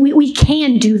 Like, we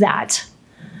can do that.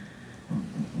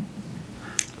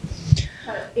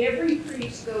 Every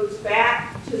priest goes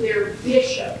back to their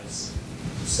bishops,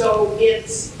 so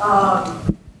it's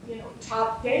top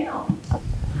down.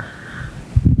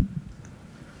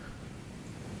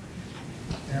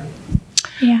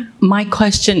 Yeah. My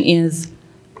question is,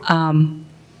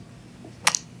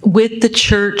 with the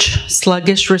church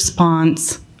sluggish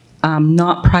response,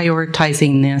 not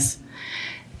prioritizing this,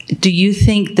 do you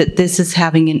think that this is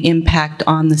having an impact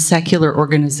on the secular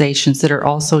organizations that are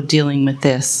also dealing with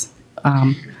this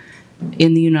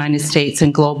in the United States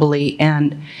and globally?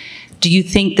 And do you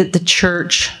think that the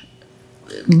church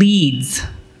leads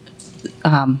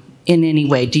in any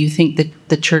way? Do you think that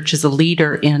the church is a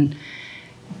leader in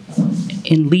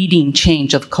leading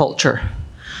change of culture?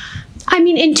 I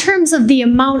mean, in terms of the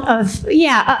amount of,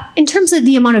 in terms of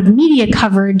the amount of media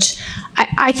coverage,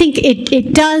 I think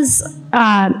it does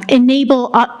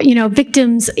enable,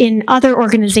 victims in other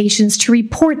organizations to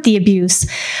report the abuse.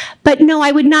 But no,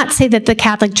 I would not say that the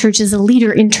Catholic Church is a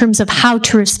leader in terms of how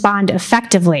to respond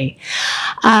effectively.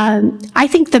 I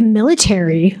think the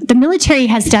military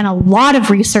has done a lot of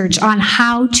research on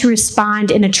how to respond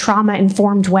in a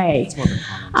trauma-informed way.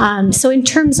 So in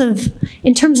terms of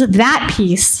that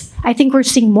piece, I think we're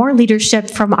seeing more leadership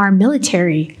from our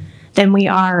military than we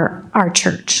are our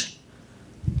church.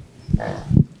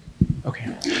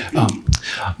 Okay.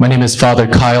 My name is Father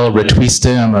Kyle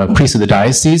Retwiste. I'm a priest of the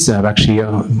diocese. I'm actually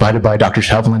invited by Dr.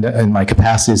 Chauvelin in my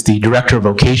capacity as the Director of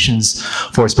Vocations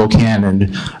for Spokane.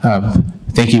 And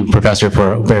thank you, Professor,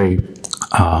 for a very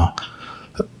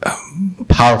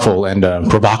powerful and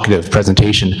provocative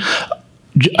presentation.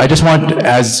 I just want,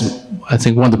 as I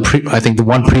think the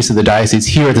one priest of the diocese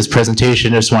here at this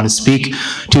presentation, I just want to speak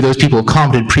to those people who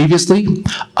commented previously.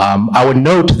 I would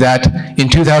note that in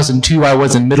 2002 I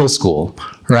was in middle school,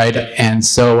 right? And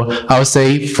so I would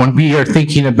say when we are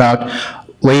thinking about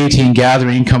laity and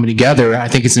gathering, coming together, I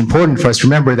think it's important for us to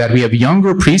remember that we have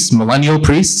younger priests, millennial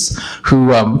priests,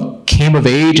 who came of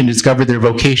age and discovered their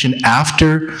vocation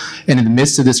after and in the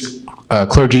midst of this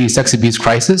clergy sex abuse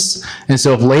crisis. And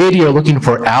so if laity are looking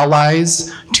for allies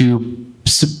to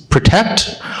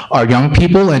protect our young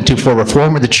people and for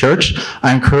reform of the church,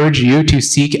 I encourage you to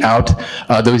seek out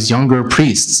those younger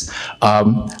priests.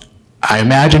 I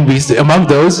imagine among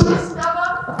those,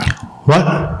 what?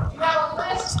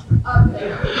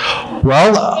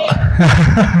 Well,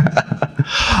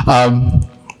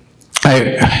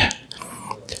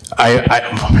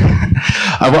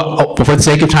 for the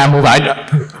sake of time,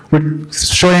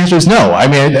 short answer is no. I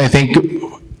mean, I think,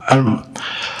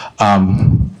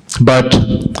 but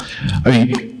I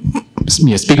mean,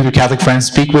 speak with your Catholic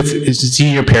friends,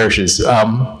 see your parishes.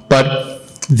 But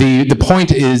the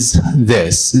point is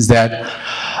this: is that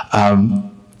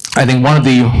I think one of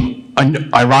the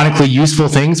ironically useful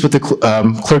things with the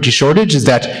clergy shortage is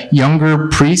that younger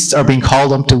priests are being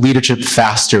called up to leadership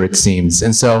faster, it seems.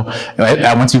 And so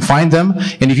once you find them,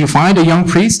 and if you find a young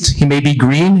priest, he may be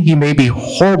green, he may be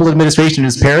horrible administration in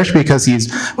his parish because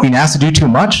he's being asked to do too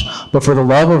much, but for the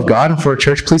love of God and for a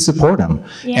church, please support him.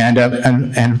 Yeah.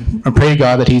 And pray to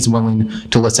God that he's willing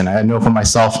to listen. I know for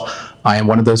myself, I am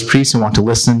one of those priests who want to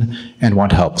listen and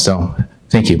want to help. So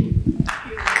thank you.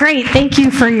 Great, thank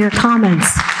you for your comments.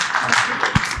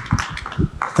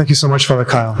 Thank you so much, Father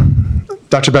Kyle.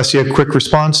 Dr. Beste, you have a quick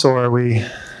response, or are we,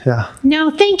 yeah?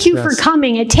 No, thank you for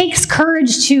coming. It takes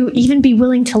courage to even be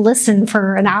willing to listen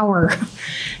for an hour.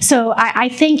 So I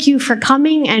thank you for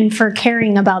coming and for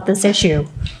caring about this issue.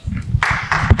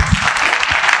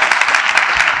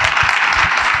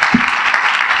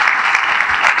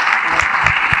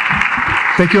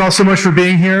 Thank you all so much for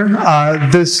being here.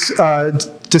 This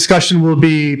discussion will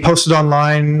be posted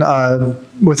online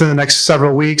within the next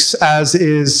several weeks, as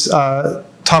is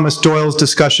Thomas Doyle's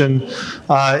discussion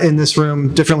in this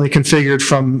room, differently configured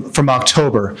from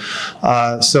October.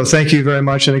 So thank you very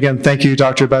much. And again, thank you,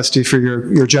 Dr. Beste, for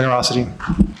your generosity.